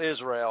spiritual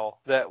Israel,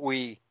 that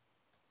we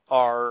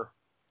are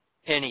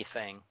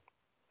anything.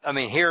 I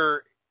mean,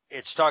 here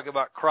it's talking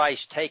about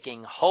Christ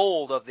taking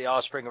hold of the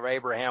offspring of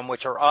Abraham,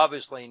 which are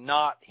obviously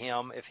not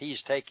him if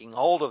he's taking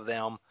hold of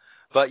them,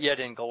 but yet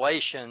in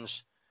Galatians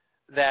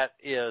that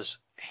is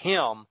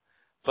him,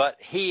 but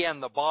he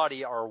and the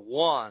body are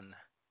one.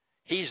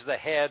 He's the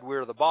head,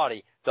 we're the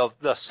body.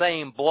 The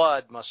same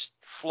blood must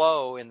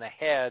flow in the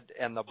head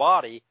and the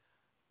body,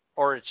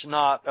 or it's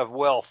not a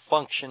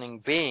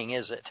well-functioning being,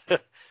 is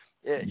it?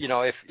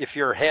 If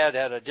your head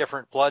had a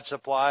different blood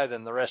supply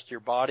than the rest of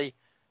your body,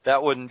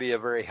 that wouldn't be a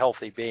very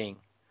healthy being.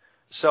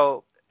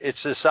 So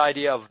it's this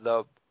idea of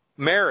the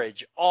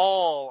marriage,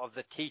 all of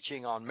the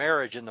teaching on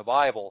marriage in the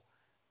Bible.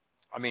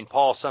 I mean,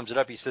 Paul sums it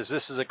up. He says,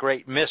 this is a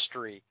great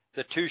mystery.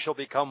 The two shall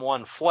become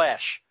one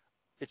flesh.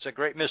 It's a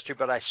great mystery,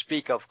 but I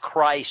speak of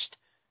Christ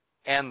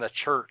and the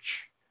church.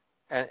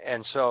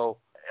 And so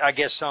I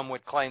guess some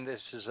would claim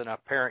this is an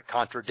apparent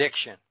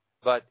contradiction,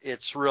 but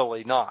it's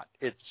really not.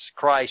 It's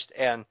Christ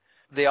and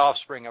the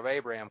offspring of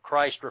Abraham.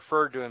 Christ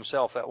referred to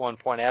himself at one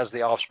point as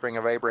the offspring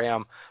of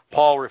Abraham.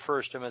 Paul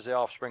refers to him as the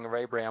offspring of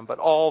Abraham. But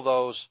all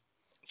those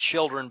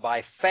children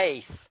by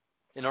faith,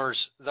 in other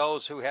words,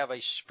 those who have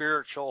a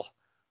spiritual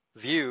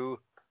view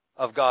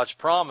of God's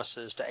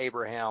promises to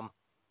Abraham,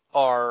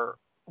 are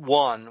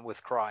one with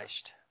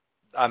Christ.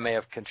 I may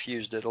have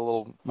confused it a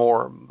little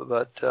more,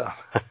 but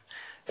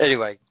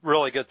anyway,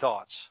 really good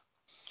thoughts.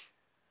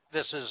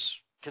 This is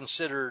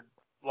considered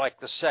like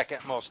the second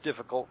most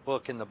difficult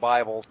book in the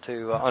Bible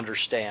to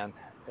understand,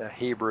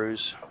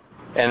 Hebrews.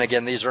 And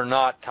again, these are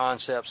not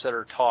concepts that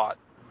are taught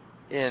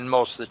in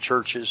most of the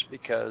churches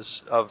because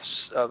of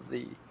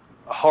the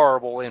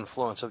horrible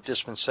influence of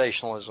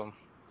dispensationalism.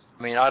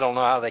 I mean, I don't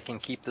know how they can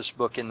keep this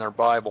book in their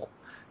Bible.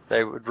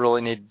 They would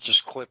really need to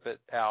just clip it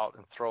out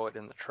and throw it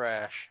in the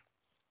trash.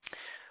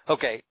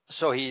 Okay,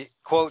 so he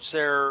quotes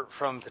there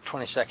from the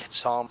 22nd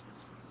Psalm.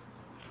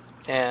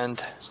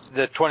 And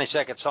the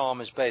 22nd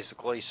Psalm is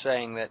basically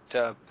saying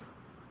that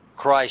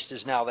Christ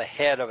is now the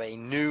head of a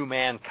new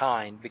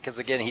mankind, because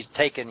again, he's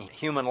taken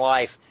human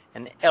life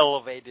and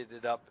elevated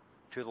it up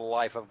to the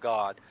life of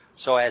God.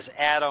 So as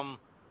Adam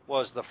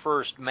was the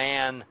first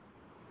man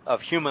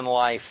of human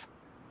life,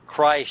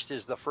 Christ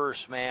is the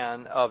first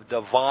man of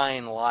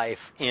divine life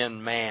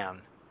in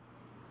man.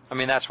 I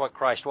mean, that's what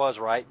Christ was,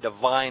 right?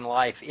 Divine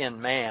life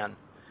in man.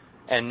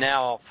 And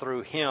now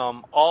through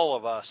him, all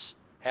of us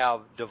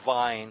have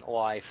divine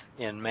life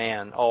in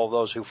man, all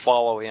those who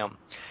follow him.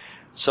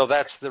 So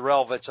that's the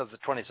relevance of the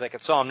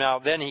 22nd Psalm. Now,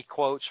 then he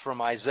quotes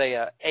from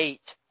Isaiah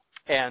 8,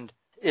 and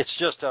it's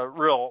just a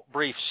real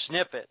brief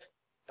snippet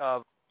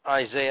of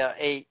Isaiah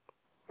 8,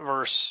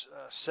 verse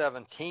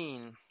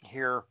 17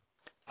 here.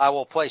 I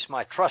will place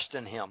my trust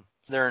in him.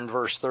 there in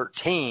verse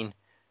 13,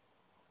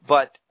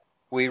 but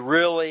we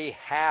really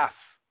have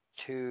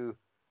to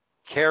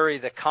carry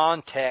the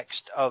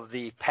context of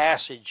the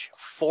passage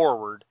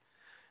forward.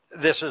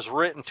 This is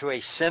written to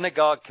a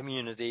synagogue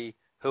community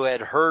who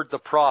had heard the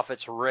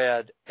prophets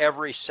read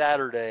every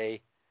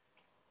Saturday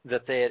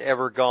that they had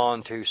ever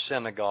gone to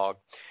synagogue.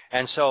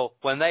 And so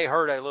when they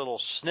heard a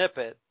little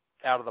snippet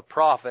out of the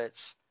prophets,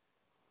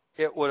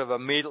 it would have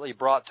immediately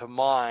brought to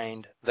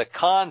mind the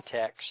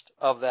context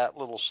of that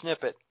little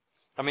snippet.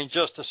 I mean,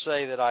 just to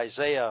say that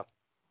Isaiah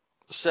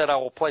said, I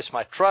will place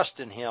my trust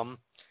in him,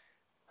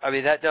 I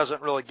mean, that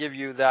doesn't really give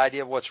you the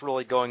idea of what's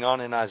really going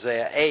on in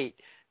Isaiah 8.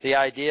 The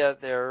idea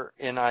there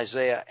in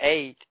Isaiah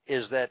 8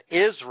 is that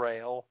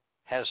Israel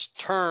has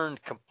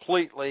turned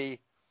completely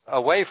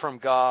away from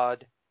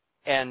God,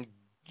 and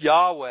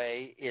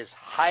Yahweh is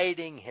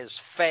hiding his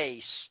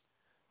face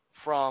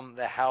from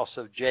the house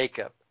of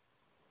Jacob.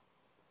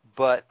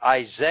 But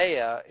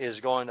Isaiah is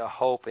going to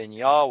hope in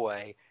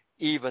Yahweh,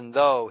 even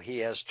though he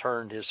has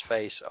turned his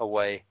face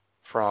away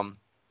from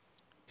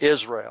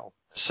Israel.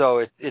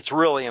 So it's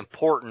really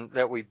important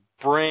that we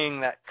bring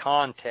that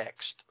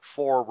context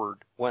forward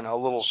when a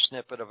little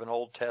snippet of an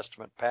Old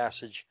Testament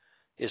passage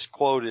is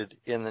quoted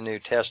in the New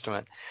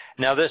Testament.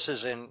 Now, this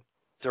is in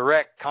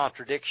direct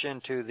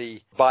contradiction to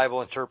the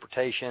Bible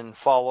interpretation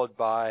followed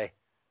by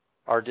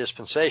our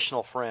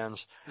dispensational friends.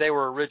 They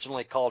were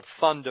originally called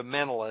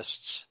fundamentalists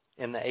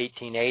in the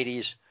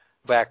 1880s,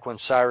 back when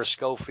Cyrus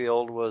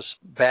Scofield was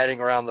batting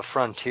around the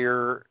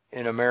frontier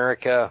in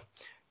America,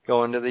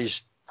 going to these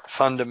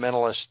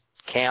fundamentalist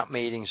camp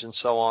meetings and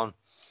so on.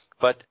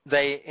 But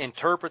they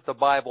interpret the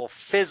Bible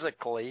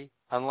physically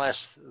unless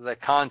the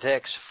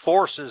context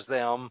forces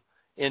them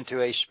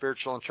into a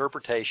spiritual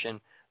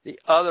interpretation. The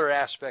other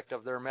aspect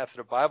of their method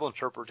of Bible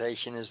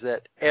interpretation is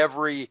that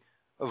every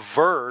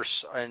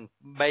verse, and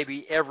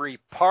maybe every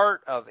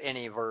part of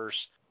any verse,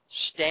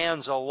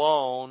 stands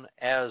alone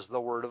as the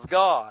Word of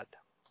God.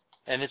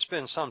 And it's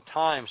been some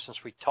time since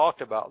we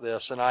talked about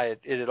this, and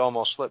it had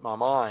almost slipped my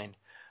mind.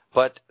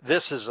 But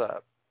this is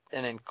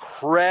an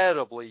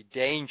incredibly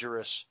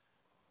dangerous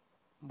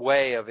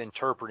way of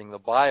interpreting the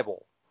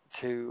Bible,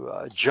 to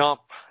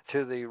jump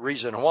to the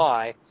reason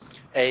why.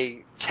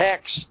 A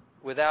text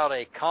without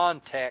a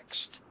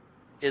context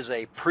is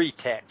a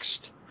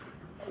pretext,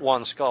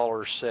 one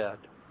scholar said.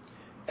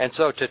 And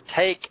so to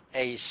take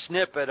a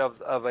snippet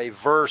of a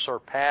verse or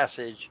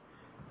passage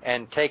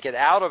and take it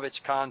out of its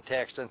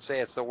context and say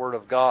it's the Word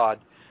of God,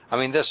 I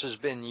mean, this has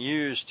been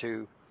used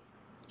to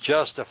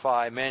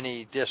justify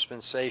many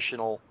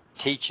dispensational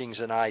teachings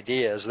and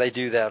ideas. They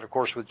do that, of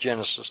course, with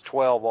Genesis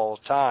 12 all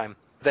the time.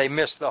 They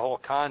miss the whole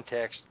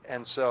context,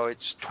 and so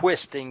it's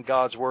twisting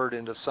God's Word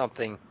into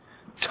something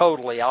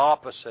totally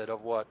opposite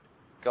of what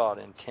God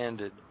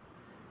intended.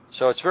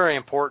 So it's very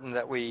important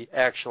that we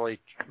actually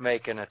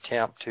make an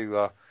attempt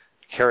to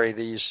carry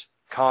these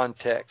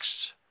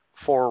contexts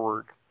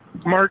forward.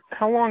 Mark,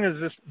 how long has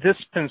this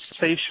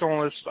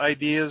dispensationalist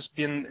ideas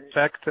been in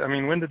effect? I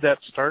mean, when did that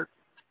start?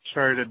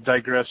 Sorry to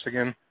digress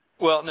again.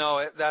 Well,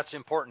 no, that's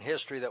important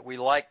history that we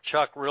like.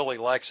 Chuck really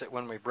likes it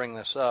when we bring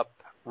this up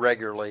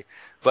regularly.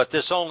 But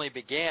this only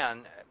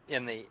began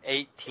in the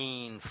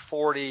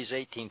 1840s,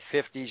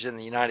 1850s in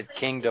the United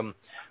Kingdom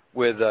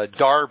with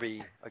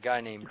Darby, a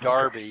guy named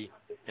Darby.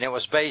 And it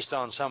was based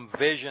on some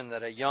vision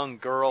that a young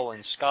girl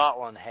in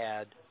Scotland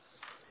had.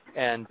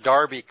 And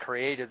Darby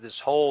created this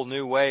whole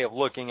new way of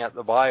looking at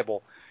the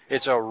Bible.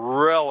 It's a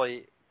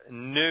really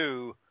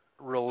new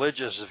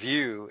religious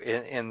view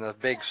in the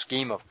big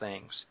scheme of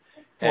things.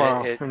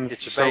 Wow, and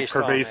it's so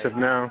pervasive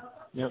now.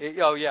 Yep.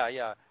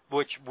 Yeah.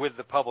 Which, with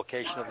the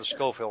publication of the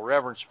Scofield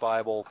Reference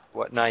Bible,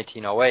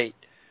 1908.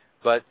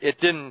 But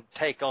it didn't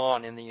take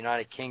on in the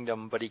United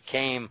Kingdom, but he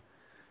came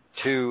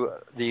to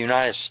the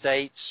United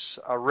States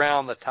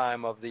around the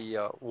time of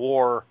the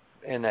war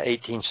in the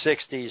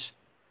 1860s,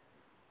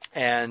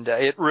 and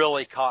it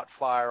really caught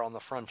fire on the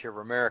frontier of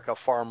America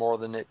far more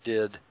than it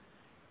did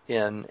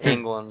in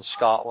England,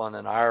 Scotland,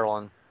 and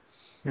Ireland.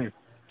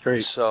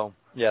 Great. So,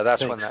 yeah,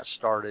 that's Thanks. when that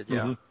started, yeah.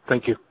 Mm-hmm.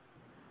 Thank you.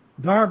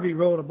 Darby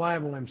wrote a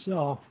Bible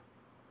himself,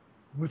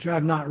 which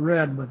I've not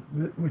read, but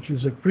which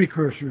is a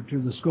precursor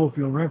to the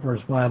Scofield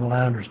Reference Bible,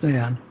 I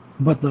understand.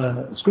 But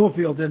the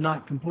Scofield did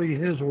not complete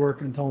his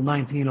work until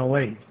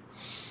 1908.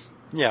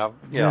 Yeah.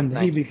 And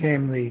he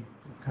became the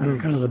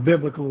kind of the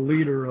biblical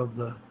leader of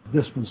the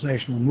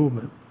dispensational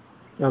movement.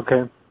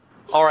 Okay.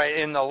 All right,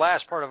 in the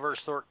last part of verse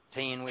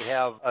 13, we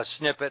have a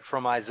snippet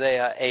from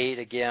Isaiah 8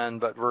 again,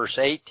 but verse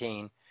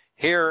 18.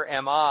 Here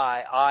am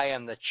I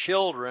am the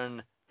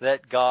children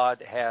that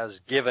God has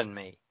given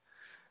me.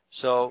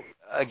 So,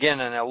 again,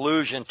 an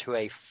allusion to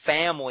a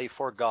family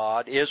for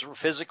God.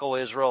 Physical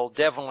Israel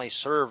definitely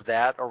served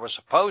that, or was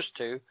supposed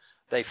to.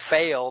 They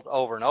failed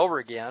over and over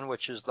again,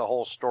 which is the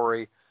whole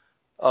story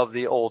of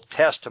the Old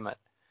Testament.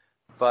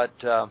 But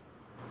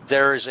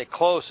there is a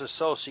close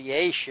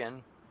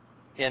association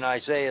in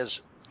Isaiah's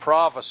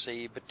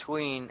prophecy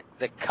between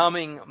the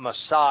coming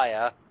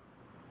Messiah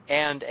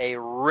and a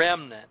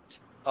remnant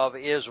of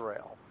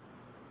Israel.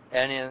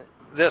 And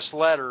this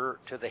letter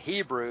to the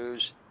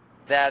Hebrews,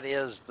 that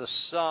is the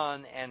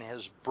son and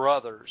his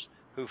brothers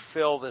who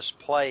fill this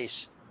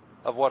place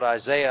of what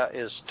Isaiah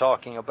is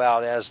talking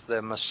about as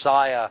the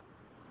Messiah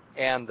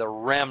and the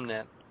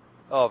remnant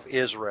of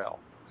Israel.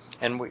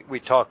 And we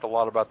talked a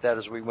lot about that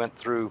as we went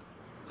through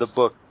the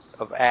book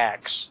of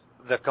Acts.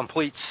 The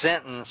complete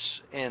sentence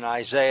in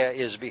Isaiah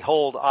is,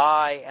 "Behold,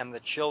 I and the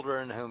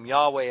children whom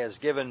Yahweh has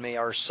given me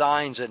are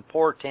signs and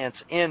portents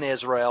in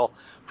Israel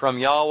from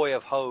Yahweh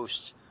of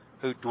hosts,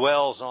 who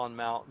dwells on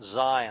Mount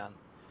Zion."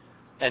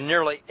 And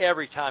nearly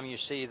every time you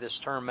see this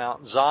term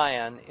Mount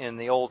Zion in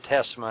the Old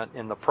Testament,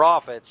 in the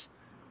prophets,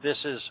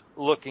 this is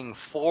looking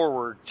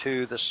forward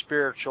to the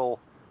spiritual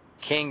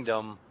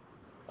kingdom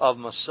of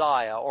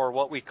Messiah, or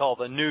what we call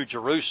the New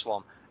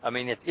Jerusalem. I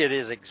mean, it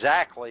is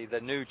exactly the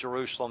New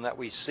Jerusalem that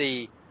we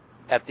see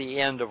at the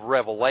end of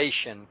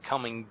Revelation,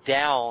 coming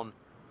down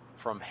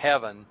from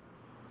heaven,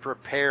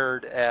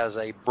 prepared as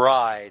a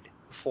bride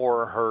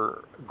for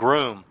her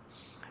groom.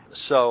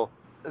 So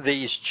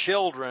these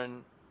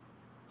children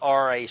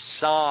are a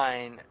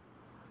sign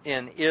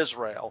in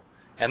Israel,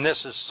 and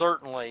this is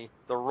certainly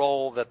the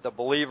role that the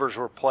believers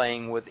were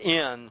playing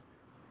within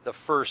the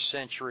first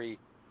century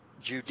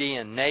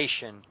Judean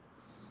nation.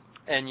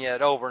 And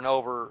yet over and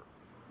over,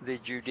 the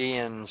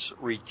Judeans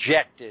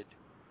rejected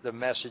the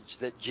message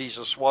that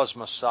Jesus was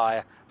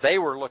Messiah. They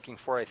were looking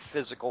for a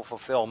physical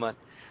fulfillment.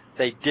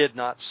 They did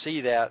not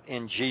see that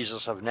in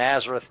Jesus of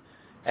Nazareth,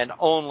 and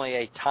only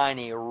a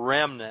tiny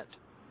remnant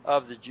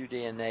of the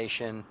Judean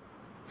nation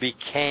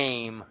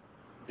became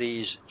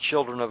these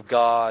children of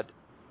God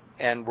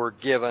and were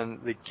given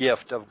the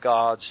gift of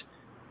God's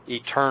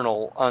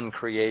eternal,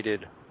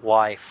 uncreated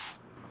life.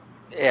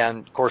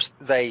 And, of course,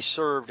 they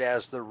served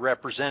as the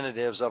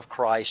representatives of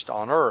Christ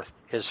on earth.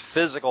 His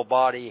physical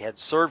body had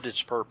served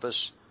its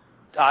purpose.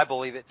 I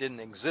believe it didn't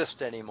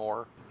exist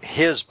anymore.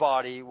 His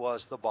body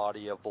was the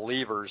body of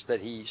believers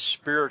that he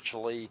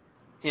spiritually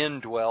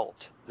indwelt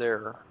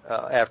there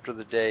after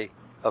the day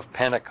of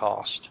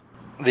Pentecost.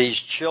 These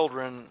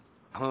children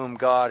whom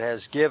God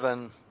has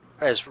given,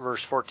 as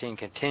verse 14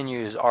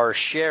 continues, are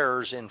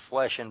sharers in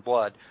flesh and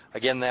blood.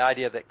 Again, the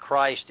idea that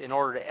Christ, in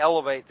order to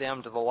elevate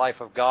them to the life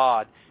of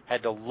God,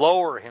 had to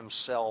lower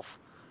himself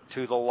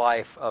to the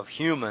life of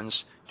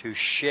humans to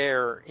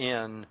share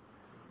in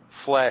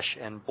flesh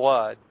and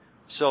blood,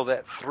 so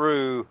that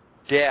through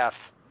death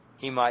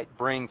he might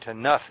bring to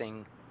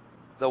nothing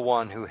the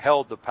one who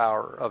held the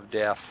power of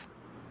death,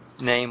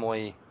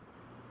 namely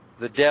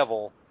the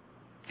devil.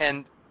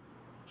 And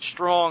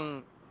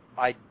strong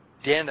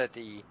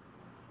identity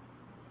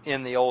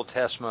in the Old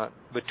Testament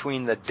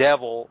between the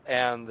devil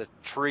and the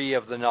tree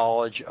of the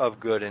knowledge of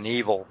good and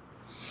evil.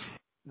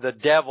 The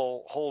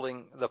devil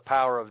holding the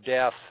power of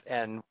death,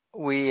 and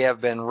we have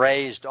been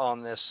raised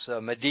on this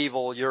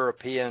medieval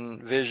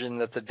European vision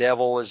that the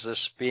devil is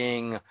this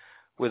being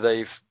with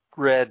a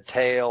red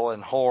tail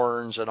and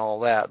horns and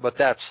all that. But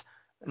that's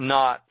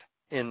not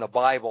in the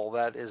Bible.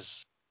 That is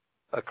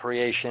a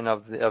creation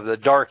of the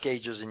Dark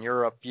Ages in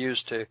Europe,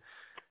 used to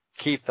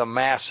keep the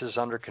masses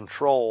under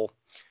control.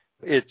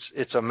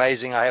 It's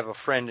amazing. I have a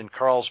friend in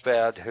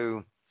Carlsbad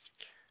who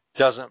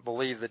doesn't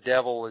believe the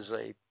devil is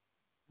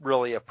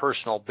really a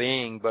personal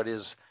being, but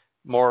is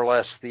more or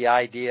less the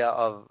idea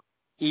of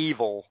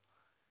evil,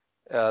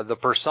 the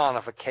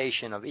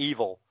personification of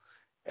evil.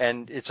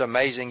 And it's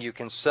amazing, you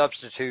can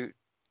substitute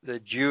the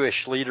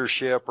Jewish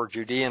leadership or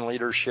Judean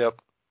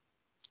leadership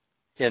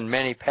in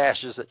many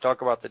passages that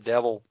talk about the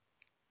devil,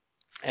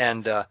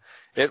 and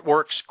it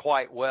works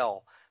quite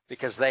well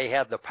because they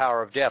had the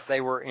power of death.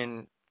 They were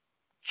in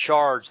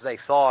charge, they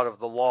thought, of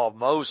the law of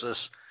Moses,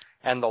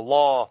 and the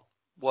law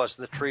was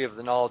the tree of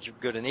the knowledge of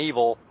good and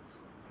evil,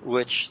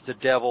 which the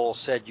devil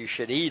said you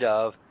should eat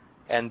of,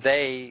 and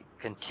they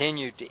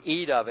continued to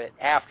eat of it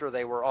after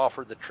they were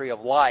offered the tree of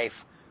life.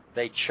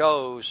 They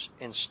chose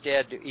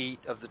instead to eat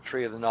of the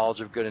tree of the knowledge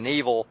of good and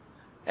evil,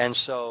 and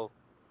so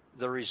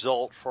the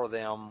result for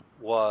them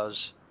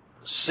was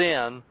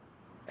sin,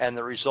 and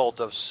the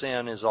result of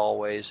sin is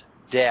always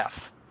death,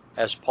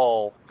 as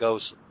Paul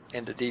goes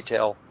into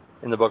detail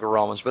in the book of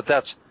Romans. But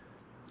that's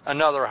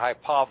another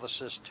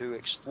hypothesis to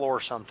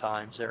explore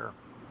sometimes there.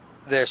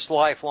 This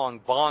lifelong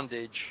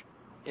bondage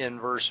in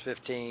verse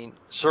 15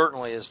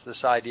 certainly is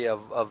this idea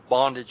of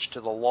bondage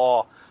to the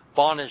law.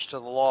 Bondage to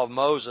the law of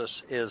Moses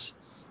is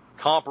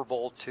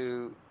comparable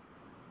to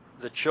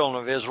the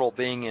children of Israel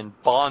being in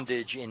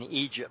bondage in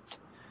Egypt.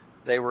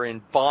 They were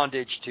in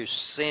bondage to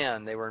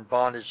sin. They were in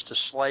bondage to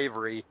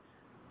slavery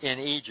in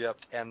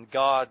Egypt, and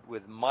God,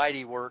 with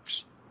mighty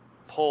works,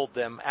 pulled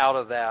them out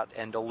of that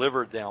and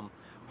delivered them,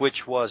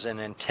 which was an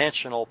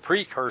intentional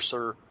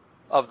precursor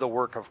of the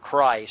work of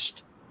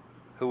Christ,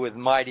 who with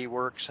mighty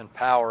works and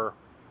power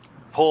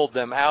pulled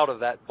them out of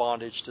that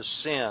bondage to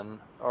sin,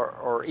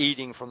 or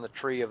eating from the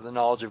tree of the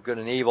knowledge of good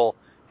and evil,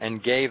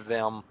 and gave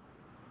them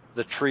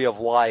the tree of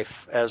life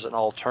as an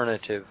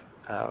alternative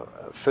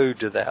food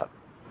to that.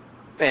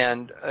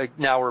 And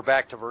now we're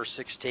back to verse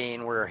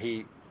 16, where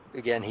he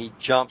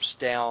jumps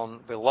down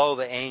below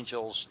the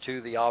angels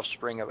to the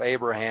offspring of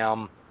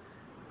Abraham,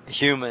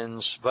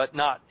 humans, but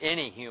not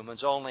any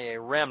humans, only a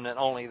remnant,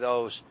 only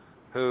those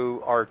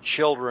who are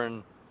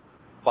children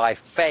by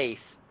faith,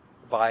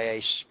 by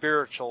a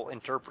spiritual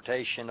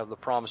interpretation of the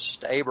promises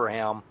to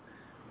Abraham.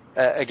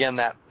 Again,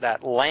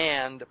 that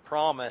land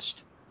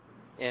promised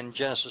in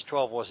Genesis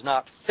 12 was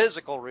not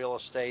physical real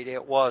estate.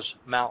 It was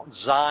Mount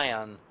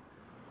Zion.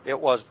 It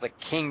was the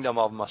kingdom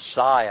of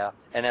Messiah.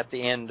 And at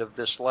the end of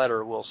this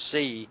letter, we'll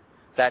see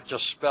that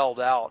just spelled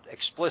out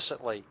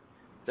explicitly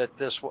that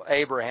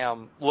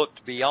Abraham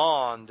looked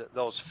beyond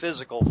those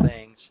physical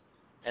things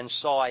and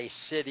saw a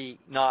city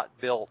not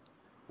built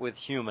with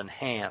human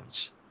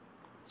hands.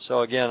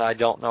 So again, I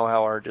don't know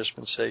how our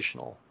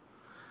dispensational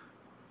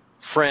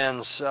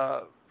friends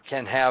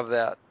can have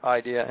that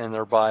idea in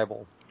their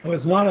Bible. Well,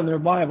 it's not in their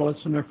Bible,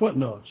 it's in their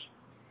footnotes.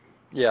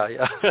 Yeah.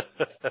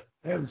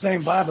 They have the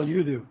same Bible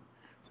you do.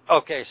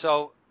 Okay,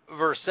 so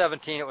verse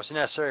 17, it was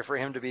necessary for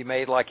him to be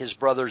made like his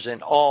brothers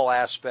in all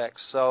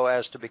aspects, so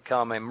as to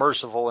become a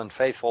merciful and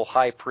faithful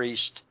high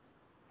priest,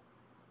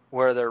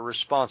 where their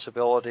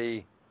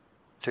responsibility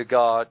to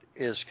God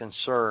is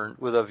concerned,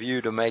 with a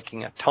view to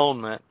making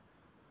atonement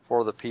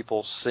for the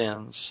people's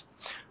sins.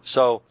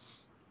 So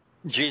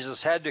Jesus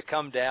had to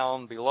come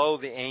down below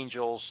the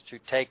angels to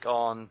take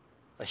on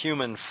a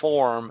human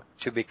form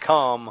to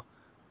become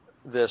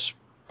this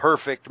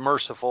perfect,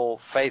 merciful,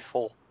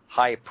 faithful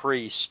high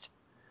priest,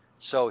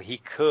 so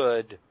he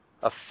could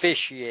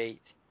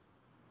officiate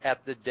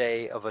at the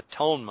Day of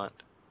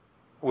Atonement,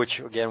 which,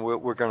 again,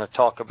 we're going to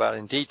talk about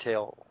in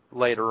detail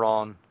later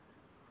on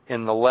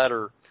in the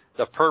letter.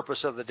 The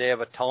purpose of the Day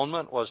of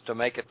Atonement was to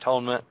make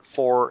atonement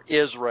for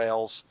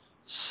Israel's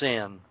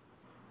sin.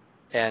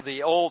 And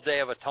the old Day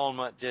of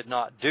Atonement did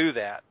not do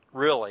that,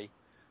 really.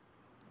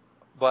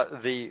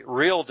 But the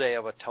real Day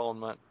of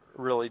Atonement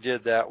really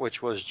did that,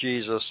 which was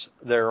Jesus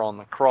there on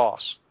the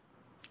cross.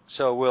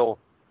 So we'll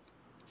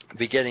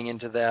be getting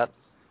into that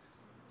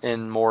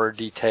in more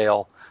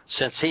detail.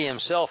 Since he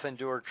himself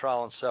endured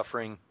trial and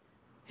suffering,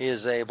 he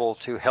is able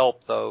to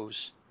help those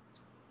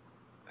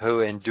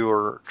who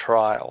endure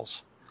trials.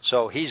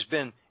 So he's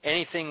been,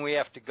 anything we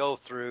have to go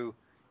through,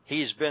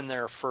 he's been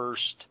there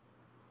first.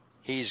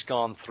 He's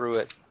gone through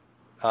it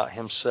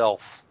himself.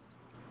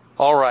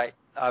 All right,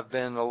 I've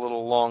been a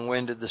little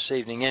long-winded this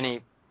evening.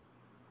 Any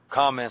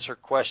comments or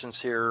questions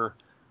here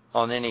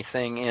on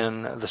anything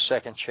in the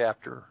second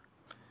chapter?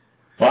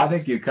 Well, I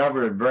think you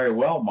covered it very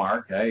well,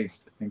 Mark. I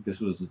think this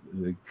was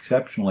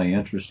exceptionally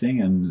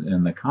interesting,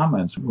 and the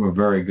comments were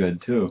very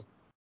good, too.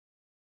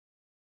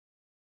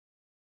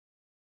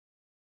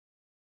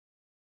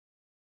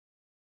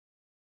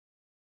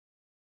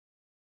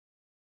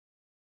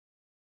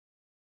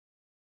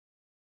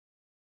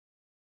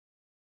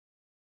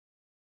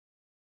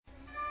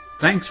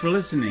 Thanks for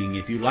listening.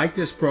 If you like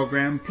this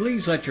program,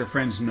 please let your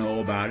friends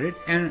know about it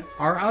and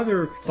our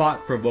other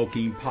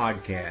thought-provoking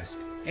podcasts.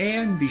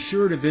 And be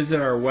sure to visit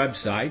our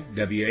website,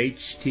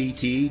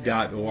 whtt.org,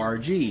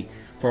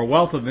 for a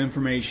wealth of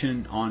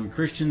information on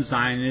Christian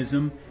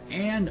Zionism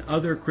and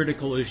other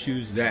critical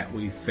issues that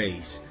we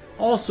face.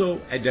 Also,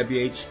 at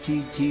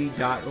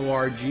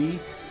whtt.org,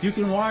 you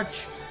can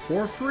watch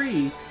for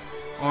free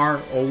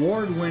our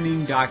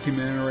award-winning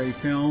documentary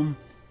film,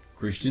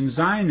 Christian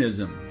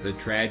Zionism, The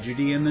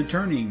Tragedy and the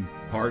Turning,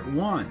 Part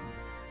 1.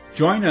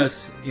 Join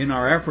us in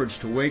our efforts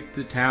to wake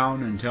the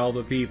town and tell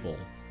the people.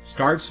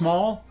 Start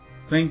small,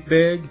 think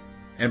big,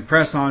 and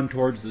press on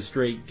towards the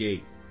straight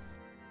gate.